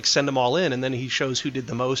 like send them all in, and then he shows who did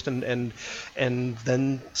the most and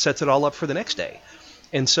then sets it all up for the next day.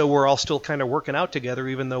 And so we're all still kind of working out together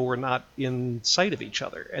even though we're not in sight of each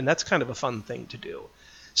other, and that's kind of a fun thing to do.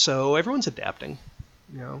 So everyone's adapting,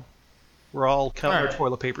 We're all counting our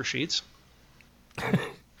toilet paper sheets.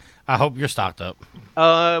 I hope you're stocked up.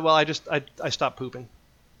 Well, I stopped pooping.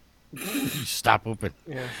 Stop pooping.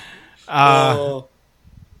 Yeah. All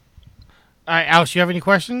right, Alex, you have any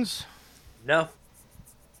questions? No.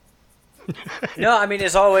 No, I mean,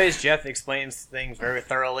 as always, Jeff explains things very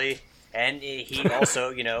thoroughly, and he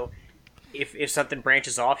also, if something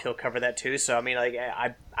branches off, he'll cover that too. So, I mean, like,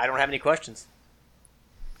 I don't have any questions.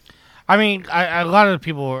 I mean, a lot of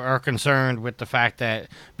people are concerned with the fact that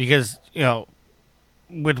because,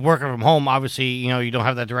 with working from home, obviously, you don't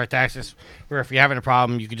have that direct access where if you're having a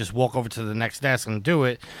problem, you can just walk over to the next desk and do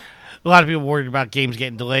it. A lot of people are worried about games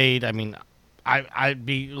getting delayed. I mean, I'd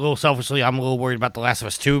be a little selfishly, I'm a little worried about The Last of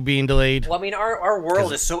Us 2 being delayed. Well, I mean, our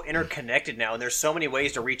world is so interconnected now, and there's so many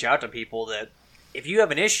ways to reach out to people that if you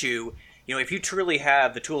have an issue, if you truly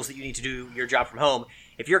have the tools that you need to do your job from home,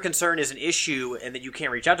 if your concern is an issue and that you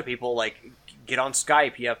can't reach out to people, like, get on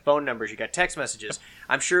Skype, you have phone numbers, you got text messages.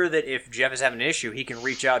 I'm sure that if Jeff is having an issue, he can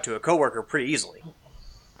reach out to a coworker pretty easily.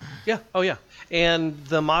 Yeah. Oh, yeah. And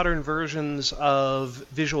the modern versions of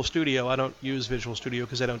Visual Studio, I don't use Visual Studio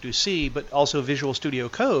because I don't do C, but also Visual Studio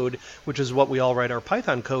Code, which is what we all write our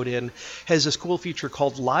Python code in, has this cool feature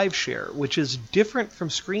called Live Share, which is different from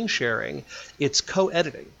screen sharing. It's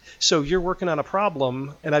co-editing. So you're working on a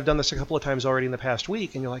problem, and I've done this a couple of times already in the past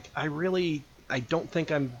week, and you're like, I don't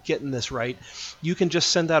think I'm getting this right. You can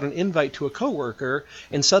just send out an invite to a coworker,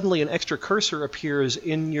 and suddenly an extra cursor appears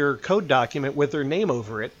in your code document with their name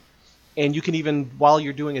over it. And you can even, while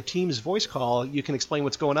you're doing a Teams voice call, you can explain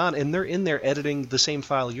what's going on, and they're in there editing the same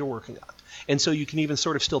file you're working on. And so you can even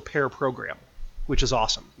sort of still pair program, which is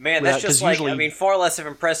awesome. Man, that's just like, far less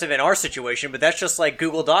impressive in our situation, but that's just like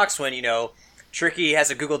Google Docs when, Tricky has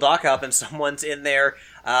a Google Doc up and someone's in there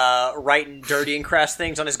writing dirty and crass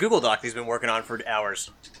things on his Google Doc that he's been working on for hours.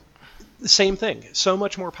 The same thing. So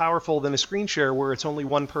much more powerful than a screen share where it's only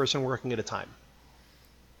one person working at a time.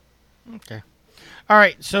 Okay. All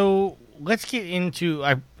right, so let's get into.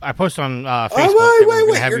 I posted on Facebook. Oh,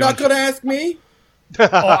 wait! You're not going to ask me?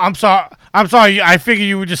 Oh, I'm sorry. I figured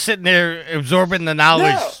you were just sitting there absorbing the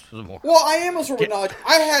knowledge. No. Well, I am absorbing knowledge.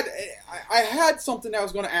 I had something I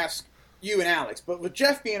was going to ask you and Alex, but with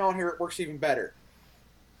Jeff being on here, it works even better.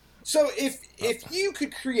 So if you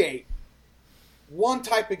could create one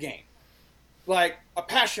type of game, like a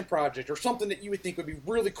passion project or something that you would think would be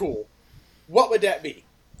really cool, what would that be?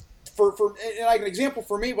 For like an example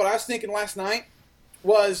for me, what I was thinking last night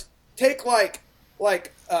was take like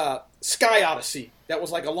Sky Odyssey. That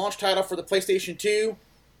was like a launch title for the PlayStation 2.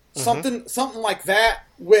 Mm-hmm. Something like that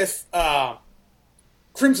with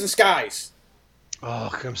Crimson Skies. Oh,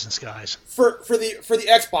 Crimson Skies. For the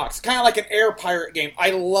Xbox. Kind of like an air pirate game.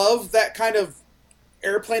 I love that kind of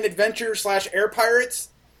airplane adventure / air pirates.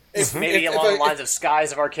 Maybe along the lines of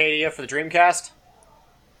Skies of Arcadia for the Dreamcast.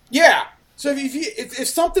 Yeah. So if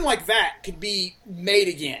something like that could be made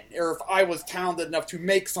again, or if I was talented enough to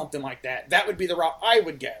make something like that, that would be the route I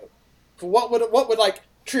would go. So what would like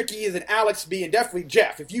Tricky and Alex be, and definitely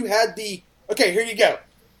Jeff, if you had okay, here you go,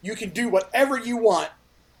 you can do whatever you want.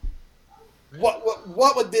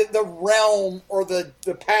 What would the realm or the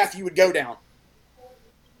path you would go down?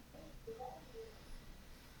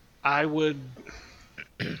 I would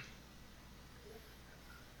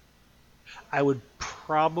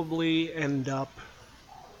probably end up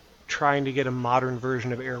trying to get a modern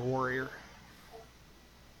version of Air Warrior.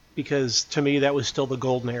 Because to me, that was still the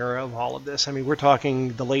golden era of all of this. I mean, we're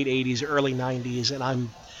talking the late 80s, early 90s, and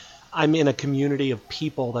I'm in a community of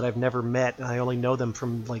people that I've never met, and I only know them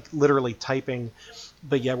from, like, literally typing.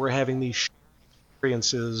 But yet we're having these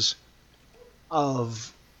experiences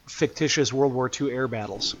of fictitious World War II air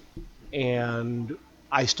battles. And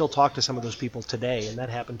I still talk to some of those people today, and that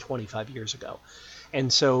happened 25 years ago.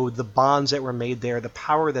 And so the bonds that were made there, the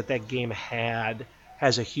power that game had,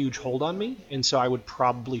 has a huge hold on me, and so I would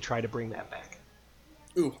probably try to bring that back.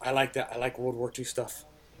 Ooh, I like that. I like World War II stuff.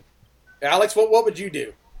 Alex, what would you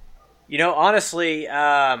do? You know, honestly,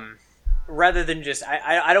 rather than just...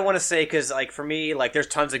 I don't want to say, because, like, for me, like, there's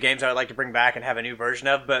tons of games I would like to bring back and have a new version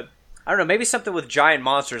of, but I don't know, maybe something with giant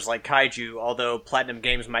monsters like Kaiju, although Platinum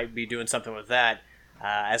Games might be doing something with that,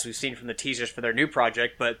 as we've seen from the teasers for their new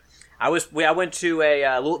project. But I went to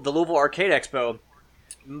the Louisville Arcade Expo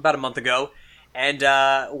about a month ago, and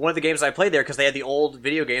one of the games I played there, because they had the old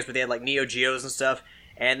video games, but they had like Neo Geos and stuff,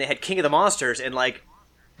 and they had King of the Monsters, and like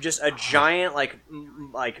just a giant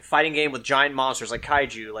like fighting game with giant monsters like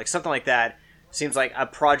Kaiju, like something like that. Seems like a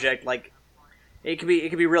project like it could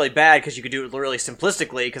be really bad because you could do it really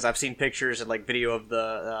simplistically. Because I've seen pictures and like video of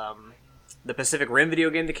the Pacific Rim video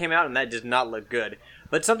game that came out, and that did not look good.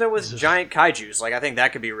 But something with giant kaijus, like I think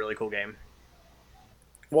that could be a really cool game.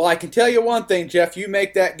 Well, I can tell you one thing, Jeff. You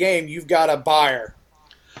make that game, you've got a buyer.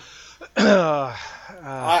 I'm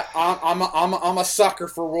a sucker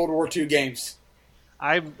for World War II games.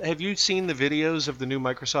 Have you seen the videos of the new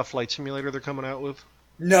Microsoft Flight Simulator they're coming out with?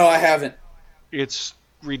 No, I haven't. It's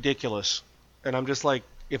ridiculous, and I'm just like,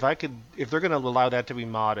 if they're going to allow that to be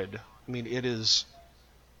modded, I mean, it is.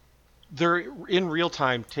 They're in real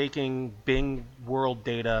time taking Bing world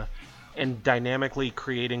data and dynamically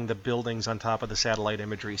creating the buildings on top of the satellite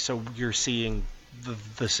imagery, so you're seeing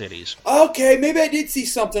the cities. Okay, maybe I did see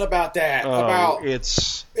something about that.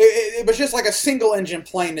 It was just like a single engine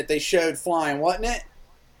plane that they showed flying, wasn't it?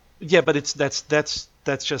 Yeah, but that's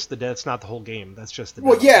just that's not the whole game. That's just the.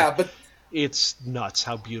 Well, yeah, but it's nuts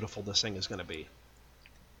how beautiful this thing is going to be.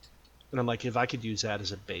 And I'm like, if I could use that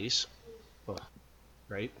as a base,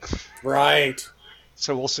 right? Right.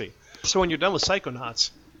 So we'll see. So when you're done with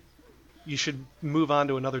Psychonauts, you should move on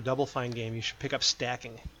to another Double Fine game. You should pick up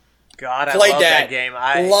Stacking. God, I love that game.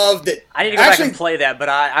 I loved it. I need to go back and play that, but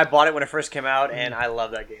I bought it when it first came out, and I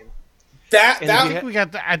love that game.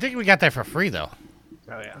 I think we got that for free though.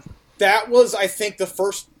 Oh yeah. That was, I think, the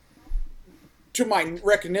first, to my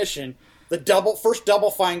recognition, the first Double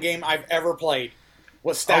Fine game I've ever played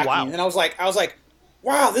was Stacking. Oh, wow. And I was like,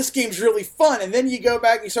 wow, this game's really fun. And then you go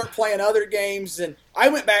back and you start playing other games, and I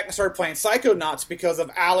went back and started playing Psychonauts because of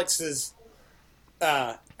Alex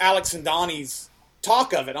and Donnie's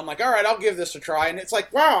talk of it. I'm like, all right, I'll give this a try. And it's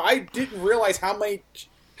like, wow, I didn't realize how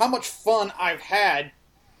much fun I've had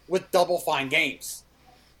with Double Fine games.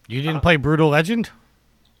 You didn't play Brutal Legend?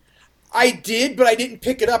 I did, but I didn't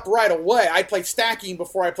pick it up right away. I played Stacking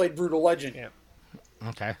before I played Brutal Legend. Yeah.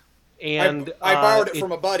 Okay. And I borrowed it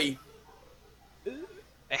from a buddy.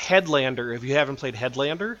 Headlander, if you haven't played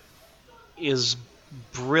Headlander, is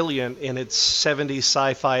brilliant in its 70s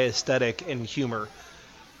sci-fi aesthetic and humor.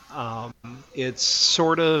 It's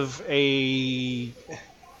sort of a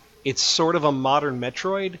modern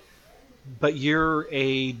Metroid, but you're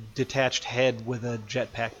a detached head with a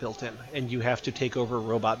jetpack built in, and you have to take over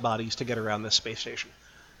robot bodies to get around this space station.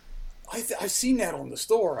 I've seen that on the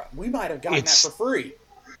store. We might have gotten that for free.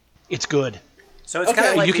 It's good. So it's kind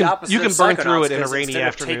of like the opposite. You can of burn Psychonauts, through it in a rainy instead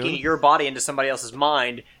afternoon. Of taking your body into somebody else's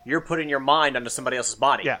mind, you're putting your mind onto somebody else's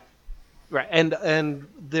body. Yeah, right. And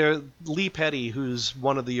there, Lee Petty, who's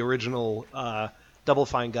one of the original Double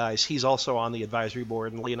Fine guys, he's also on the advisory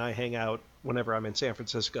board, and Lee and I hang out whenever I'm in San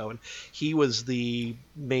Francisco. And he was the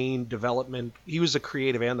main development. He was the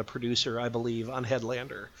creative and the producer, I believe, on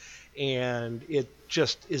Headlander. And it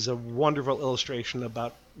just is a wonderful illustration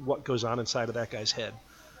about what goes on inside of that guy's head.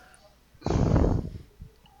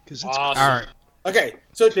 It's awesome. All right. Okay,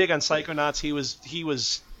 so big on Psychonauts. He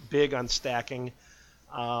was big on Stacking.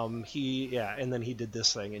 And then he did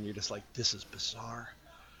this thing, and you're just like, this is bizarre.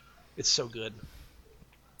 It's so good.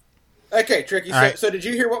 Okay, Tricky. All right. So did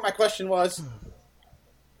you hear what my question was?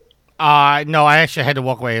 No, I actually had to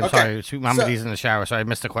walk away. I'm Okay. sorry. Sweet Mama D's in the shower, so I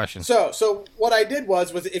missed the question. So what I did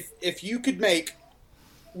was if you could make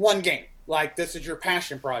one game, like this is your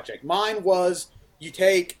passion project. Mine was you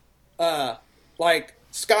take like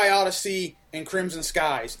Sky Odyssey and Crimson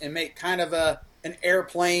Skies and make kind of an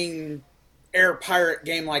airplane air pirate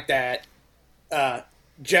game like that.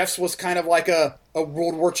 Jeff's was kind of like a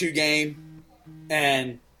World War II game,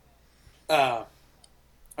 and I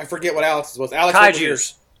forget what Alex's was. Alex, what was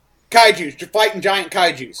yours? Kaijus. You're fighting giant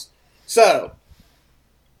kaijus. So,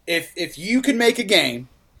 if you could make a game,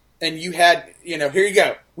 and you had, here you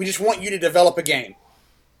go. We just want you to develop a game.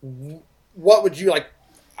 What would you like?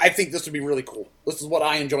 I think this would be really cool. This is what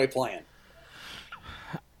I enjoy playing.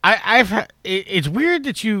 It's weird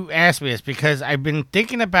that you asked me this because I've been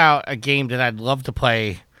thinking about a game that I'd love to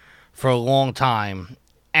play for a long time,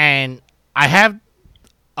 and I have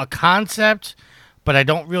a concept, but I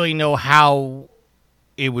don't really know how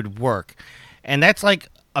it would work. And that's like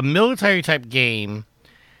a military type game.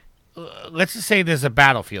 Let's just say there's a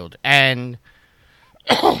battlefield, and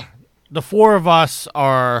the four of us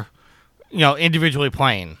are, individually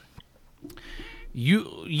playing.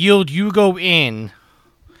 You go in,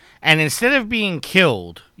 and instead of being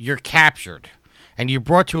killed, you're captured, and you're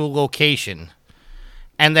brought to a location,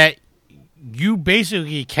 and that you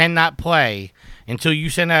basically cannot play until you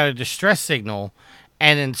send out a distress signal,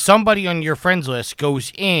 and then somebody on your friends list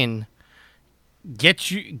goes in, gets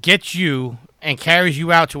you, and carries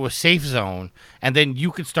you out to a safe zone, and then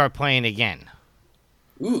you can start playing again.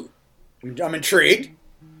 Ooh, I'm intrigued.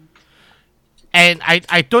 And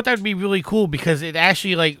I thought that would be really cool because it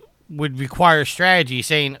actually would require strategy,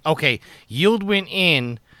 saying, okay, Yield went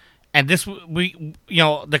in, and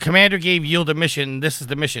the commander gave Yield a mission. This is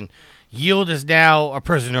the mission. Yield is now a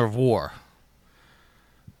prisoner of war,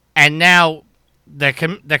 and now the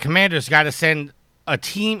commander's got to send a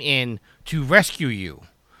team in to rescue you.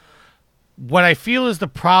 What I feel is the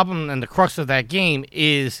problem and the crux of that game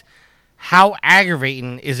is how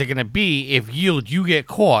aggravating is it going to be if Yield you get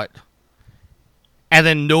caught, and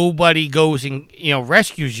then nobody goes and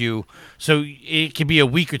rescues you, so it could be a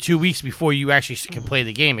week or 2 weeks before you actually can play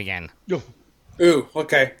the game again. Ooh,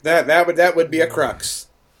 okay, that would be a crux.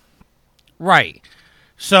 Right.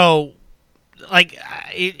 So,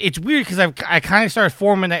 it's weird because I kind of started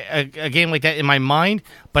forming a game like that in my mind,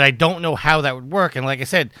 but I don't know how that would work. And like I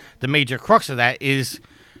said, the major crux of that is,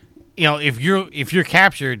 if you're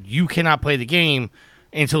captured, you cannot play the game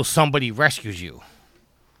until somebody rescues you.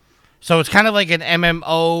 So it's kind of like an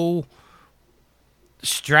MMO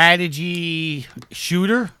strategy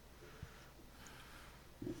shooter.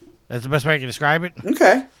 That's the best way I can describe it.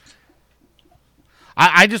 Okay.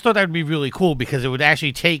 I just thought that would be really cool because it would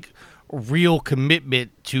actually take real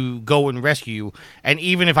commitment to go and rescue you. And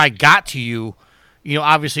even if I got to you,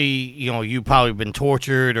 obviously, you've probably been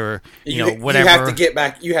tortured or, whatever. You have to get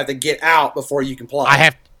back. You have to get out before you can play.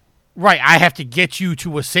 I have to get you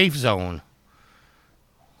to a safe zone.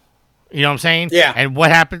 You know what I'm saying? Yeah. And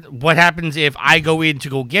what happens if I go in to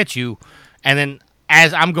go get you, and then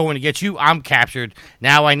as I'm going to get you, I'm captured.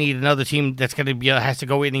 Now I need another team that's going to has to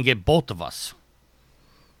go in and get both of us.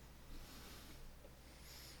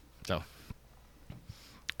 So,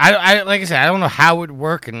 I like I said, I don't know how it would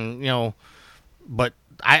work, and but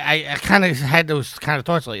I kind of had those kind of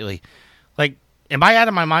thoughts lately. Like, am I out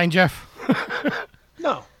of my mind, Jeff?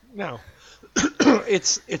 No.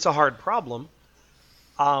 It's a hard problem.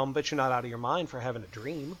 But you're not out of your mind for having a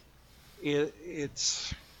dream.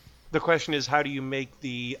 It's the question is, how do you make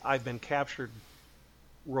the I've been captured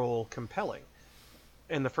role compelling?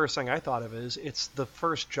 And the first thing I thought of is it's the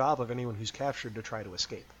first job of anyone who's captured to try to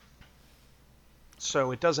escape.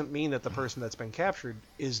 So it doesn't mean that the person that's been captured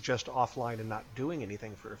is just offline and not doing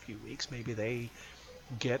anything for a few weeks. Maybe they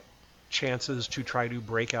get chances to try to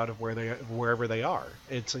break out of wherever they are.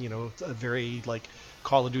 It's a very like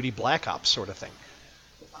Call of Duty Black Ops sort of thing.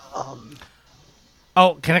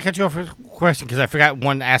 Oh, can I cut you off for a question? Because I forgot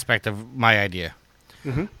one aspect of my idea.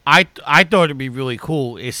 Mm-hmm. I thought it'd be really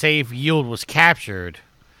cool is say if Yield was captured,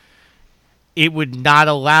 it would not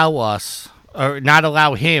allow us or not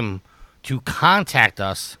allow him to contact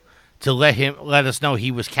us to let us know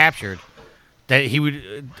he was captured. That he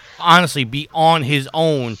would honestly be on his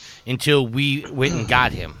own until we went and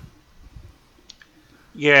got him.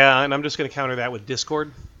 Yeah, and I'm just going to counter that with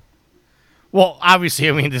Discord. Well, obviously,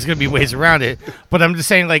 I mean, there's going to be ways around it, but I'm just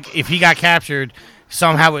saying, like, if he got captured,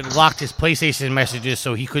 somehow it locked his PlayStation messages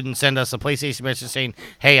so he couldn't send us a PlayStation message saying,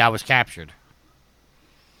 hey, I was captured.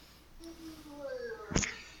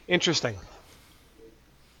 Interesting.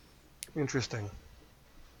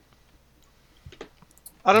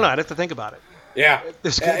 I don't know. I'd have to think about it. Yeah.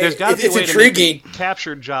 There's got to be a it's way intriguing. to make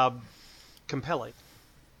captured job compelling.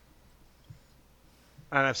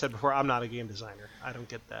 And I've said before, I'm not a game designer. I don't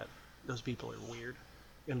get that. Those people are weird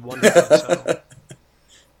and wonderful. So.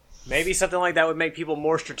 Maybe something like that would make people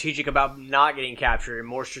more strategic about not getting captured and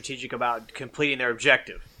more strategic about completing their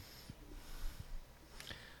objective.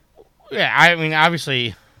 Yeah, I mean,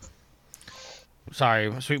 obviously.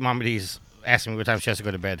 Sorry, Sweet Mama D's asking me what time she has to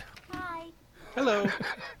go to bed. Hi. Hello. All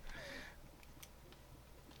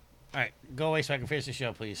right, go away so I can finish the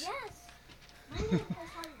show, please. Yes.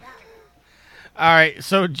 All right,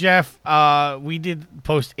 so Jeff, we did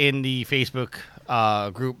post in the Facebook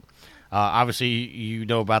group. Obviously, you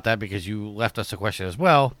know about that because you left us a question as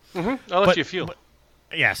well. Mm-hmm. I'll let you feel.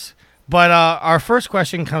 Yes, but our first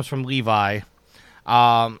question comes from Levi.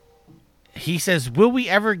 He says, will we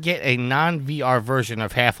ever get a non-VR version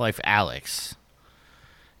of Half-Life Alyx?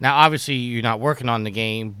 Now, obviously, you're not working on the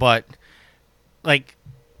game, but, like,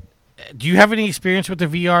 do you have any experience with the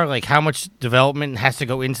VR? Like, how much development has to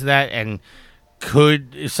go into that? And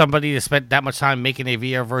could somebody that spent that much time making a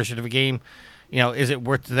VR version of a game, is it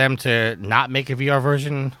worth to them to not make a VR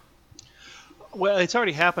version? Well, it's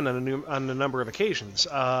already happened on a number of occasions.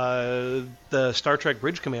 The Star Trek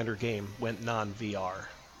Bridge Commander game went non-VR.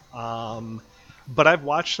 But I've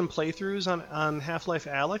watched some playthroughs on Half-Life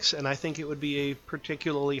Alyx, and I think it would be a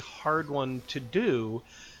particularly hard one to do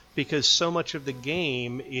because so much of the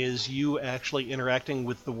game is you actually interacting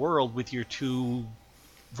with the world with your two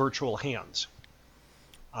virtual hands.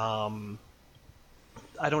 I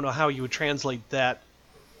don't know how you would translate that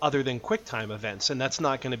other than QuickTime events, and that's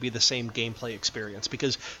not going to be the same gameplay experience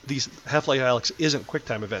because these Half-Life Alyx isn't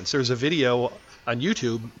QuickTime events. There's a video on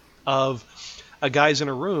YouTube of a guy's in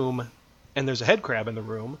a room, and there's a head crab in the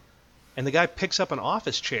room, and the guy picks up an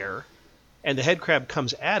office chair, and the head crab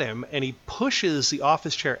comes at him, and he pushes the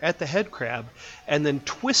office chair at the head crab, and then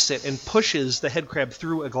twists it and pushes the head crab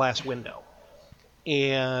through a glass window.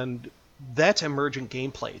 And that's emergent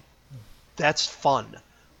gameplay. That's fun,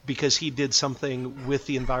 because he did something with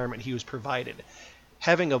the environment he was provided.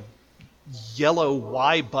 Having a yellow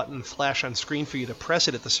Y button flash on screen for you to press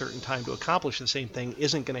it at the certain time to accomplish the same thing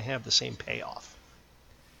isn't going to have the same payoff.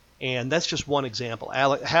 And that's just one example.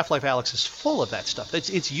 Half-Life Alyx is full of that stuff.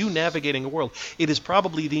 It's you navigating a world. It is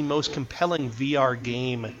probably the most compelling VR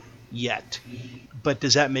game yet. But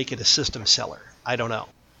does that make it a system seller? I don't know.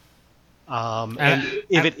 And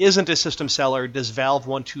if it isn't a system seller, does Valve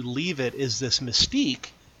want to leave it as this mystique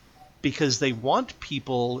because they want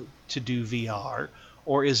people to do VR,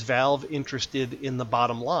 or is Valve interested in the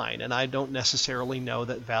bottom line? And I don't necessarily know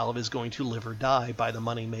that Valve is going to live or die by the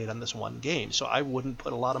money made on this one game. So I wouldn't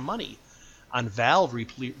put a lot of money on Valve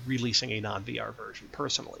releasing a non-VR version,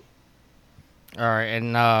 personally. All right,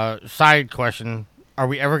 and side question, are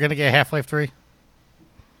we ever going to get Half-Life 3?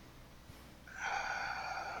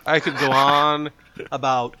 I could go on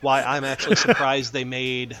about why I'm actually surprised they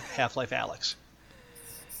made Half-Life Alyx.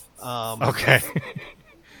 Okay.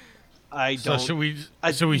 I don't. So should we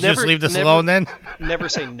never, just leave this alone then? Never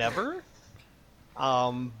say never.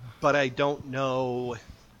 But I don't know.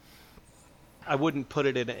 I wouldn't put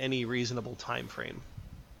it in any reasonable time frame.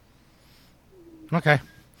 Okay.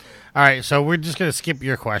 All right. So we're just gonna skip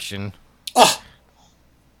your question. Oh,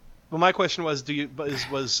 Well, my question was, do you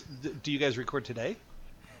guys record today?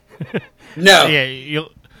 no. Yeah.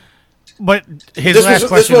 But his last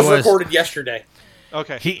question this was recorded yesterday.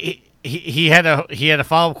 Okay. He had a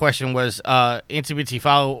follow-up question was Incy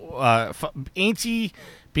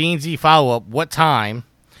Beansy follow-up, what time?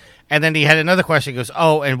 And then he had another question, goes,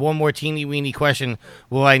 oh, and one more teeny weeny question,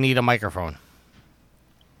 will I need a microphone?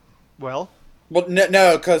 Well,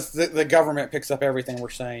 no, because the government picks up everything we're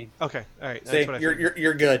saying. okay, all right. See, That's what I figured.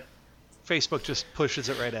 you're good. Facebook just pushes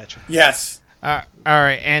it right at you. Yes. All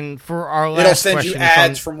right, and for our last It'll send you question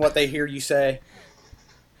ads from what they hear you say.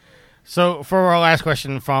 So for our last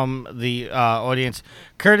question from the audience,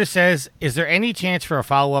 Curtis says, is there any chance for a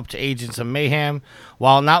follow-up to Agents of Mayhem?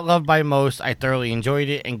 While not loved by most, I thoroughly enjoyed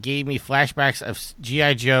it and gave me flashbacks of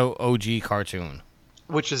G.I. Joe OG cartoon.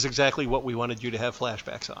 Which is exactly what we wanted you to have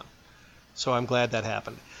flashbacks on. So I'm glad that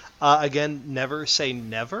happened. Again, never say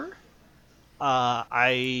never.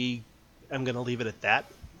 I am going to leave it at that.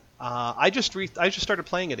 I just started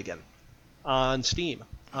playing it again on Steam.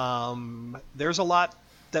 There's a lot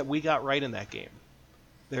that we got right in that game.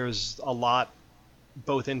 There's a lot,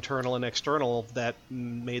 both internal and external, that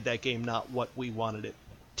made that game not what we wanted it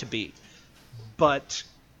to be. But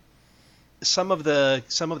some of the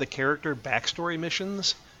character backstory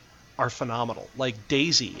missions are phenomenal. Like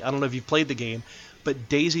Daisy, I don't know if you've played the game, but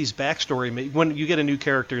Daisy's backstory, when you get a new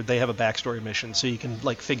character, they have a backstory mission, so you can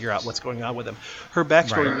like figure out what's going on with them. Her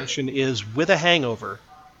backstory mission is, with a hangover,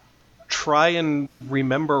 try and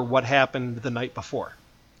remember what happened the night before.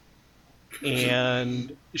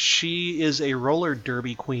 And she is a roller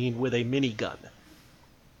derby queen with a minigun.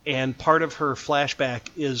 And part of her flashback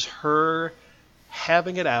is her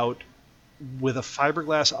having it out with a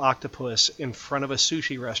fiberglass octopus in front of a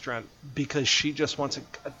sushi restaurant because she just wants a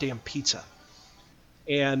goddamn pizza.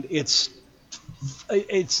 And it's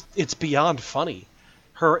beyond funny.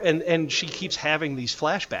 And she keeps having these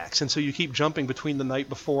flashbacks, and so you keep jumping between the night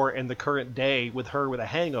before and the current day with her with a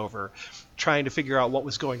hangover, trying to figure out what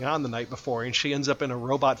was going on the night before, and she ends up in a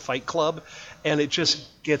robot fight club, and it just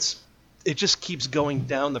keeps going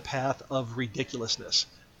down the path of ridiculousness,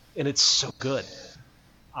 and it's so good.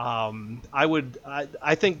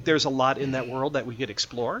 I think there's a lot in that world that we could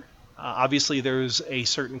explore. Obviously, there's a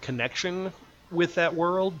certain connection with that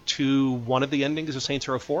world to one of the endings of Saints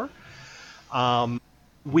Row 4.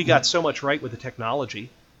 We got so much right with the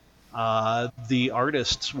technology. The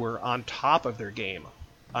artists were on top of their game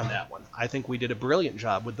on that one. I think we did a brilliant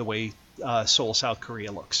job with the way Seoul, South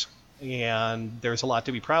Korea looks. And there's a lot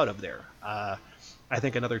to be proud of there. I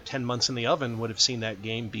think another 10 months in the oven would have seen that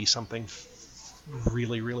game be something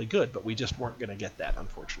really, really good, but we just weren't going to get that,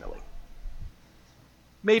 unfortunately.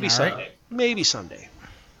 Maybe someday. Right. Maybe someday.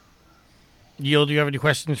 Yield, do you have any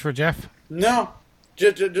questions for Jeff? No.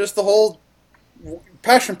 Just the whole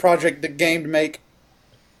passion project the game to make.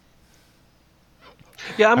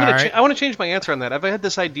 Yeah, I want to change my answer on that. I've had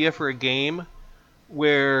this idea for a game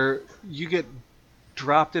where you get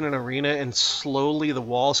dropped in an arena and slowly the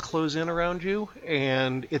walls close in around you,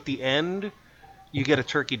 and at the end, you get a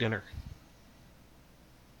turkey dinner.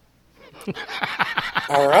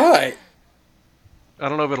 All right. I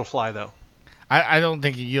don't know if it'll fly, though. I don't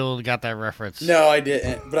think Yield got that reference. No, I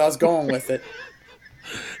didn't, but I was going with it.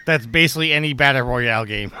 That's basically any Battle Royale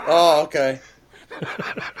game. Oh, okay.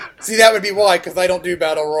 See, that would be why, because I don't do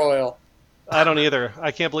Battle Royale. I don't either.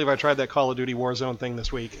 I can't believe I tried that Call of Duty Warzone thing this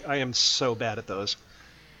week. I am so bad at those.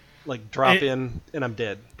 Like, drop in, and I'm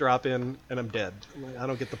dead. Drop in, and I'm dead. I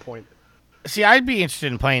don't get the point. See, I'd be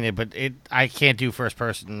interested in playing it, but I can't do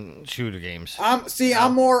first-person shooter games.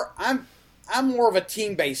 I'm more of a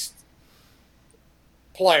team-based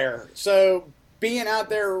player. So being out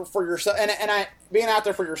there for yourself, being out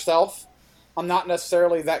there for yourself, I'm not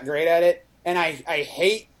necessarily that great at it, and I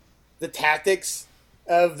hate the tactics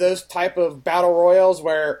of those type of battle royals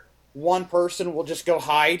where one person will just go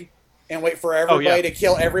hide and wait for everybody to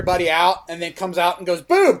kill everybody out, and then comes out and goes,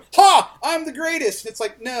 boom, ha, I'm the greatest. It's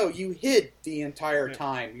like, no, you hid the entire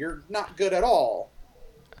time. You're not good at all.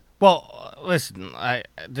 Well, listen,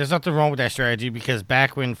 there's nothing wrong with that strategy, because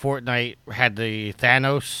back when Fortnite had the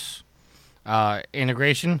Thanos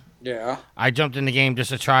integration, I jumped in the game just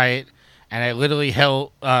to try it, and I literally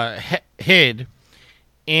hid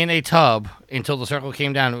in a tub until the circle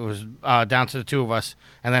came down. It was down to the two of us,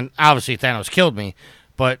 and then obviously Thanos killed me.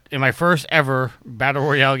 But in my first ever Battle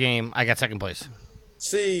Royale game, I got second place.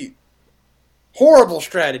 See, horrible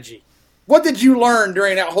strategy. What did you learn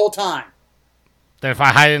during that whole time? That if I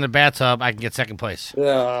hide in the bathtub, I can get second place.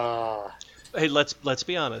 Hey, let's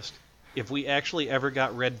be honest. If we actually ever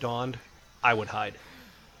got Red Dawned, I would hide.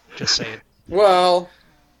 Just saying. Well,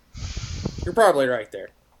 you're probably right there.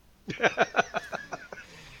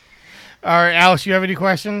 All right, Alice, you have any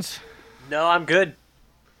questions? No, I'm good.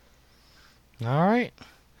 All right.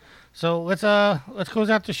 So let's close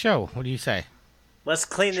out the show. What do you say? Let's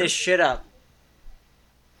clean this shit up.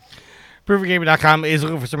 ProvingGamer.com is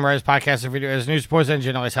looking for some writers, podcasts, and video as news reports and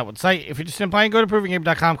generalized help with the site. If you're just applying, go to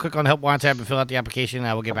ProvingGamer.com, click on the Help Wanted tab, and fill out the application, and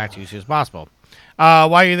I will get back to you as soon as possible.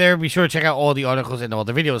 While you're there, be sure to check out all the articles and all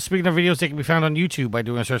the videos. Speaking of videos, they can be found on YouTube by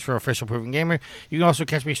doing a search for Official Proving Gamer. You can also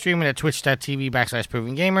catch me streaming at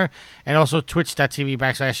twitch.tv/Proving Gamer, and also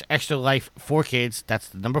twitch.tv/Extra Life for Kids. That's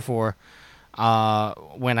the number 4.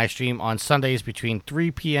 When I stream on Sundays between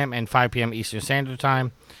 3 p.m. and 5 p.m. Eastern Standard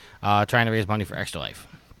Time, trying to raise money for Extra Life.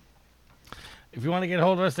 If you want to get a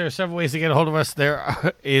hold of us, there are several ways to get a hold of us.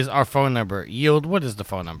 There is our phone number. Yield, what is the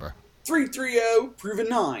phone number?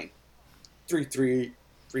 330-PROVEN-9.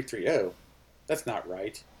 330. That's not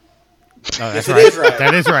right. Oh, that's right. Is right.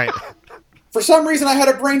 That is right. For some reason, I had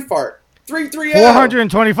a brain fart. 330.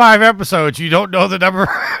 425 episodes. You don't know the number?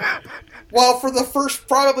 Well, for the first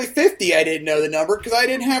probably 50, I didn't know the number because I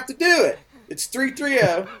didn't have to do it. It's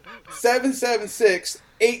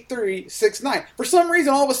 330-776-8369. For some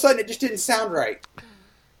reason, all of a sudden, it just didn't sound right.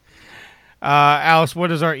 Alice,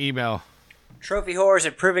 what is our email?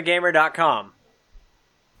 Trophyhorrors@ProvenGamer.com.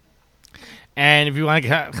 And if you want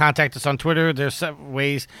to contact us on Twitter, there's several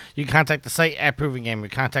ways. You can contact the site at Proving Gamer,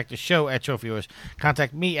 contact the show at Trophy Wars,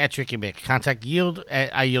 contact me at Tricky Mick, contact Yield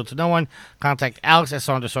at I Yield to No One, contact Alex at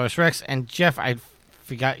Saundersaurus Rex, and Jeff, I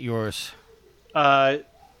forgot yours.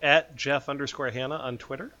 At Jeff_Hanna on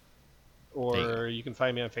Twitter, or you can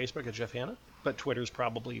find me on Facebook at Jeff Hanna, but Twitter's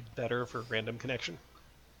probably better for random connection.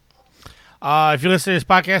 If you listen to this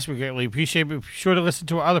podcast, we greatly appreciate it. Be sure to listen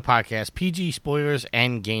to our other podcasts, PG Spoilers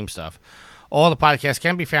and Game Stuff. All the podcasts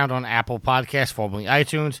can be found on Apple Podcasts, formerly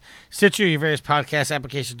iTunes, Stitcher, your various podcast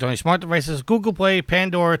applications on your smart devices, Google Play,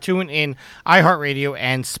 Pandora, TuneIn, iHeartRadio,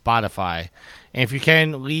 and Spotify. And if you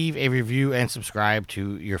can, leave a review and subscribe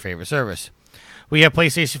to your favorite service. We have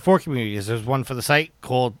PlayStation 4 communities. There's one for the site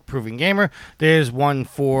called Proving Gamer. There's one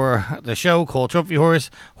for the show called Trophy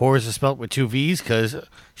Horrors. Horrors is spelled with 2 V's because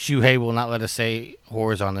Shuhei will not let us say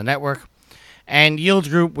horrors on the network. And Yield's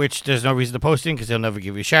group, which there's no reason to post in because they'll never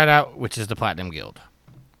give you a shout out, which is the Platinum Guild.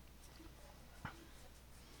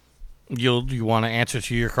 Yield, do you want to answer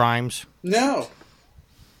to your crimes? No.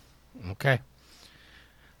 Okay.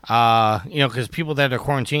 Because people that are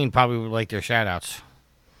quarantined probably would like their shout outs.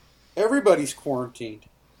 Everybody's quarantined.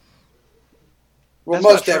 Well,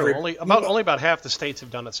 That's not true. Only about half the states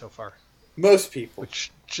have done it so far. Most people.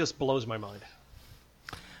 Which just blows my mind.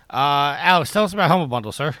 Alex, tell us about Humble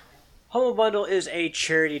Bundle, sir. Humble Bundle is a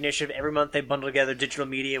charity initiative. Every month they bundle together digital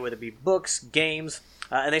media, whether it be books, games,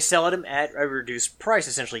 and they sell them at a reduced price.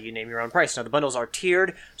 Essentially, you name your own price. Now, the bundles are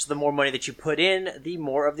tiered, so the more money that you put in, the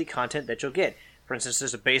more of the content that you'll get. For instance,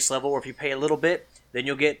 there's a base level where if you pay a little bit, then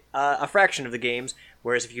you'll get a fraction of the games,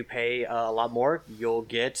 whereas if you pay a lot more, you'll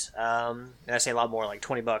get, and I say a lot more, like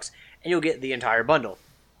 $20, and you'll get the entire bundle.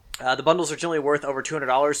 The bundles are generally worth over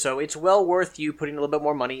 $200, so it's well worth you putting a little bit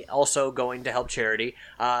more money, also going to help charity.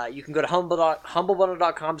 You can go to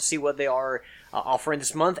humblebundle.com to see what they are offering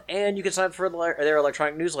this month, and you can sign up for their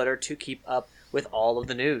electronic newsletter to keep up with all of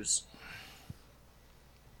the news.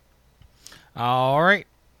 All right.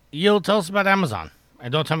 Yield, tell us about Amazon.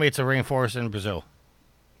 And don't tell me it's a rainforest in Brazil.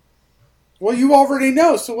 Well, you already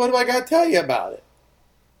know, so what do I got to tell you about it?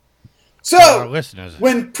 So, our listeners,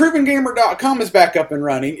 when ProvenGamer.com is back up and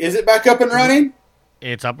running, is it back up and running?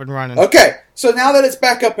 It's up and running. Okay, so now that it's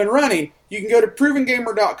back up and running, you can go to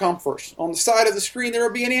ProvenGamer.com first. On the side of the screen, there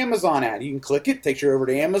will be an Amazon ad. You can click it, takes you over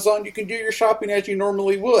to Amazon. You can do your shopping as you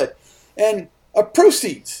normally would. And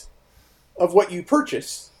proceeds of what you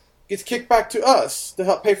purchase gets kicked back to us to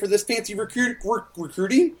help pay for this fancy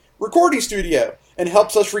recording studio and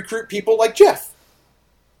helps us recruit people like Jeff.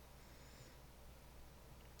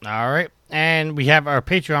 All right. And we have our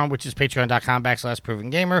Patreon, which is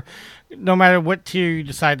patreon.com/ProvingGamer. No matter what tier you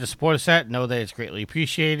decide to support us at, know that it's greatly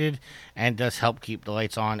appreciated and does help keep the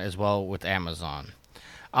lights on as well with Amazon.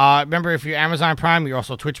 Remember, if you're Amazon Prime, you're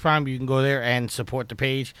also Twitch Prime, you can go there and support the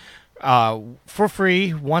page for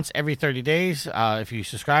free once every 30 days. If you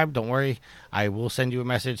subscribe, don't worry. I will send you a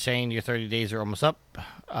message saying your 30 days are almost up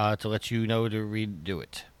to let you know to redo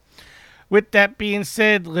it. With that being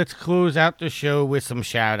said, let's close out the show with some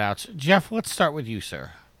shout-outs. Jeff, let's start with you,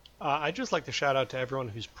 sir. I'd just like to shout out to everyone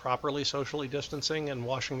who's properly socially distancing and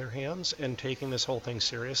washing their hands and taking this whole thing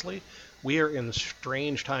seriously. We are in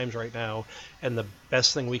strange times right now, and the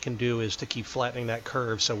best thing we can do is to keep flattening that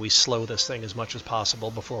curve so we slow this thing as much as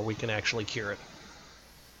possible before we can actually cure it.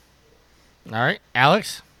 All right.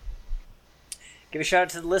 Alex? Give a shout out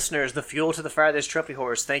to the listeners, the fuel to the fire, this Trophy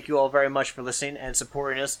Horse. Thank you all very much for listening and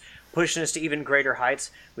supporting us, pushing us to even greater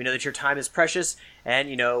heights. We know that your time is precious, and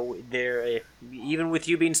even with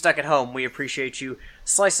you being stuck at home, we appreciate you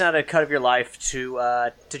slicing out a cut of your life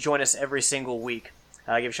to join us every single week.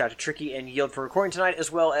 Give a shout out to Tricky and Yield for recording tonight,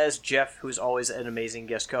 as well as Jeff, who's always an amazing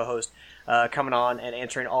guest co-host, coming on and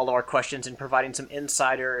answering all of our questions and providing some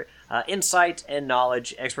insider insight and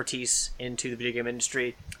knowledge, expertise into the video game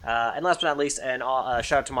industry. And last but not least,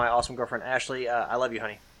 shout out to my awesome girlfriend, Ashley. I love you,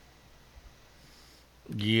 honey.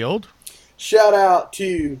 Yield? Shout out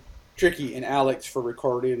to Tricky and Alex for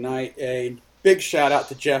recording tonight. A big shout out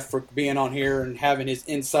to Jeff for being on here and having his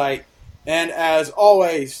insight. And as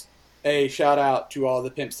always, a shout out to all the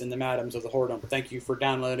pimps and the madams of the whoredom. Thank you for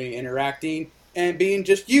downloading, interacting, and being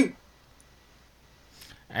just you.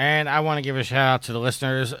 And I want to give a shout out to the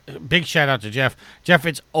listeners. Big shout out to Jeff. Jeff,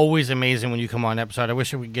 it's always amazing when you come on an episode. I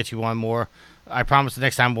wish we could get you one more. I promise the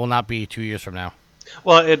next time will not be 2 years from now.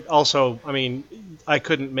 Well, it also, I mean, I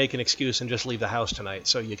couldn't make an excuse and just leave the house tonight,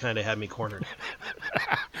 so you kind of had me cornered.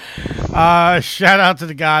 Shout out to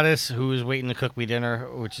the goddess who is waiting to cook me dinner,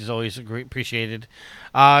 which is always great, appreciated.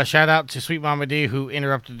 Shout out to Sweet Mama D, who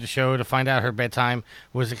interrupted the show to find out her bedtime.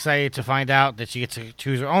 Was excited to find out that she gets to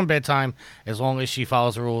choose her own bedtime as long as she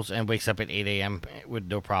follows the rules and wakes up at 8 a.m. with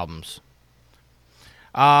no problems.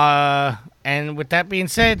 And with that being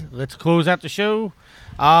said, let's close out the show.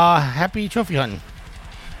 Happy trophy hunting.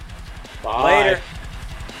 Bye. Later.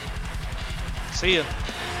 See ya.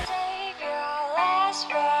 Save your last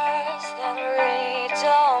words, then read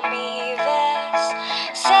me this.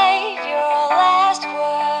 Save your last words.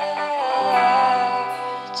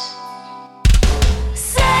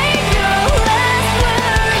 Save your last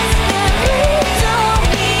words, then read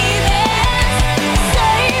me this.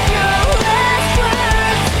 Save your last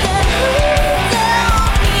words, then read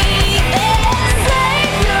me this.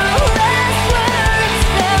 Save your last words,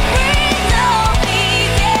 then read me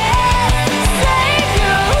this. Save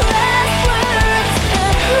your last words, then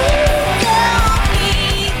read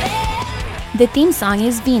me this. The theme song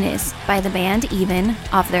is Venus by the band Even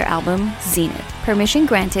off their album Zenith. Permission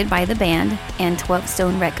granted by the band and 12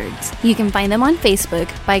 Stone Records. You can find them on Facebook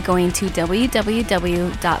by going to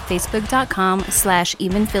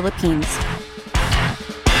www.facebook.com/evenphilippines.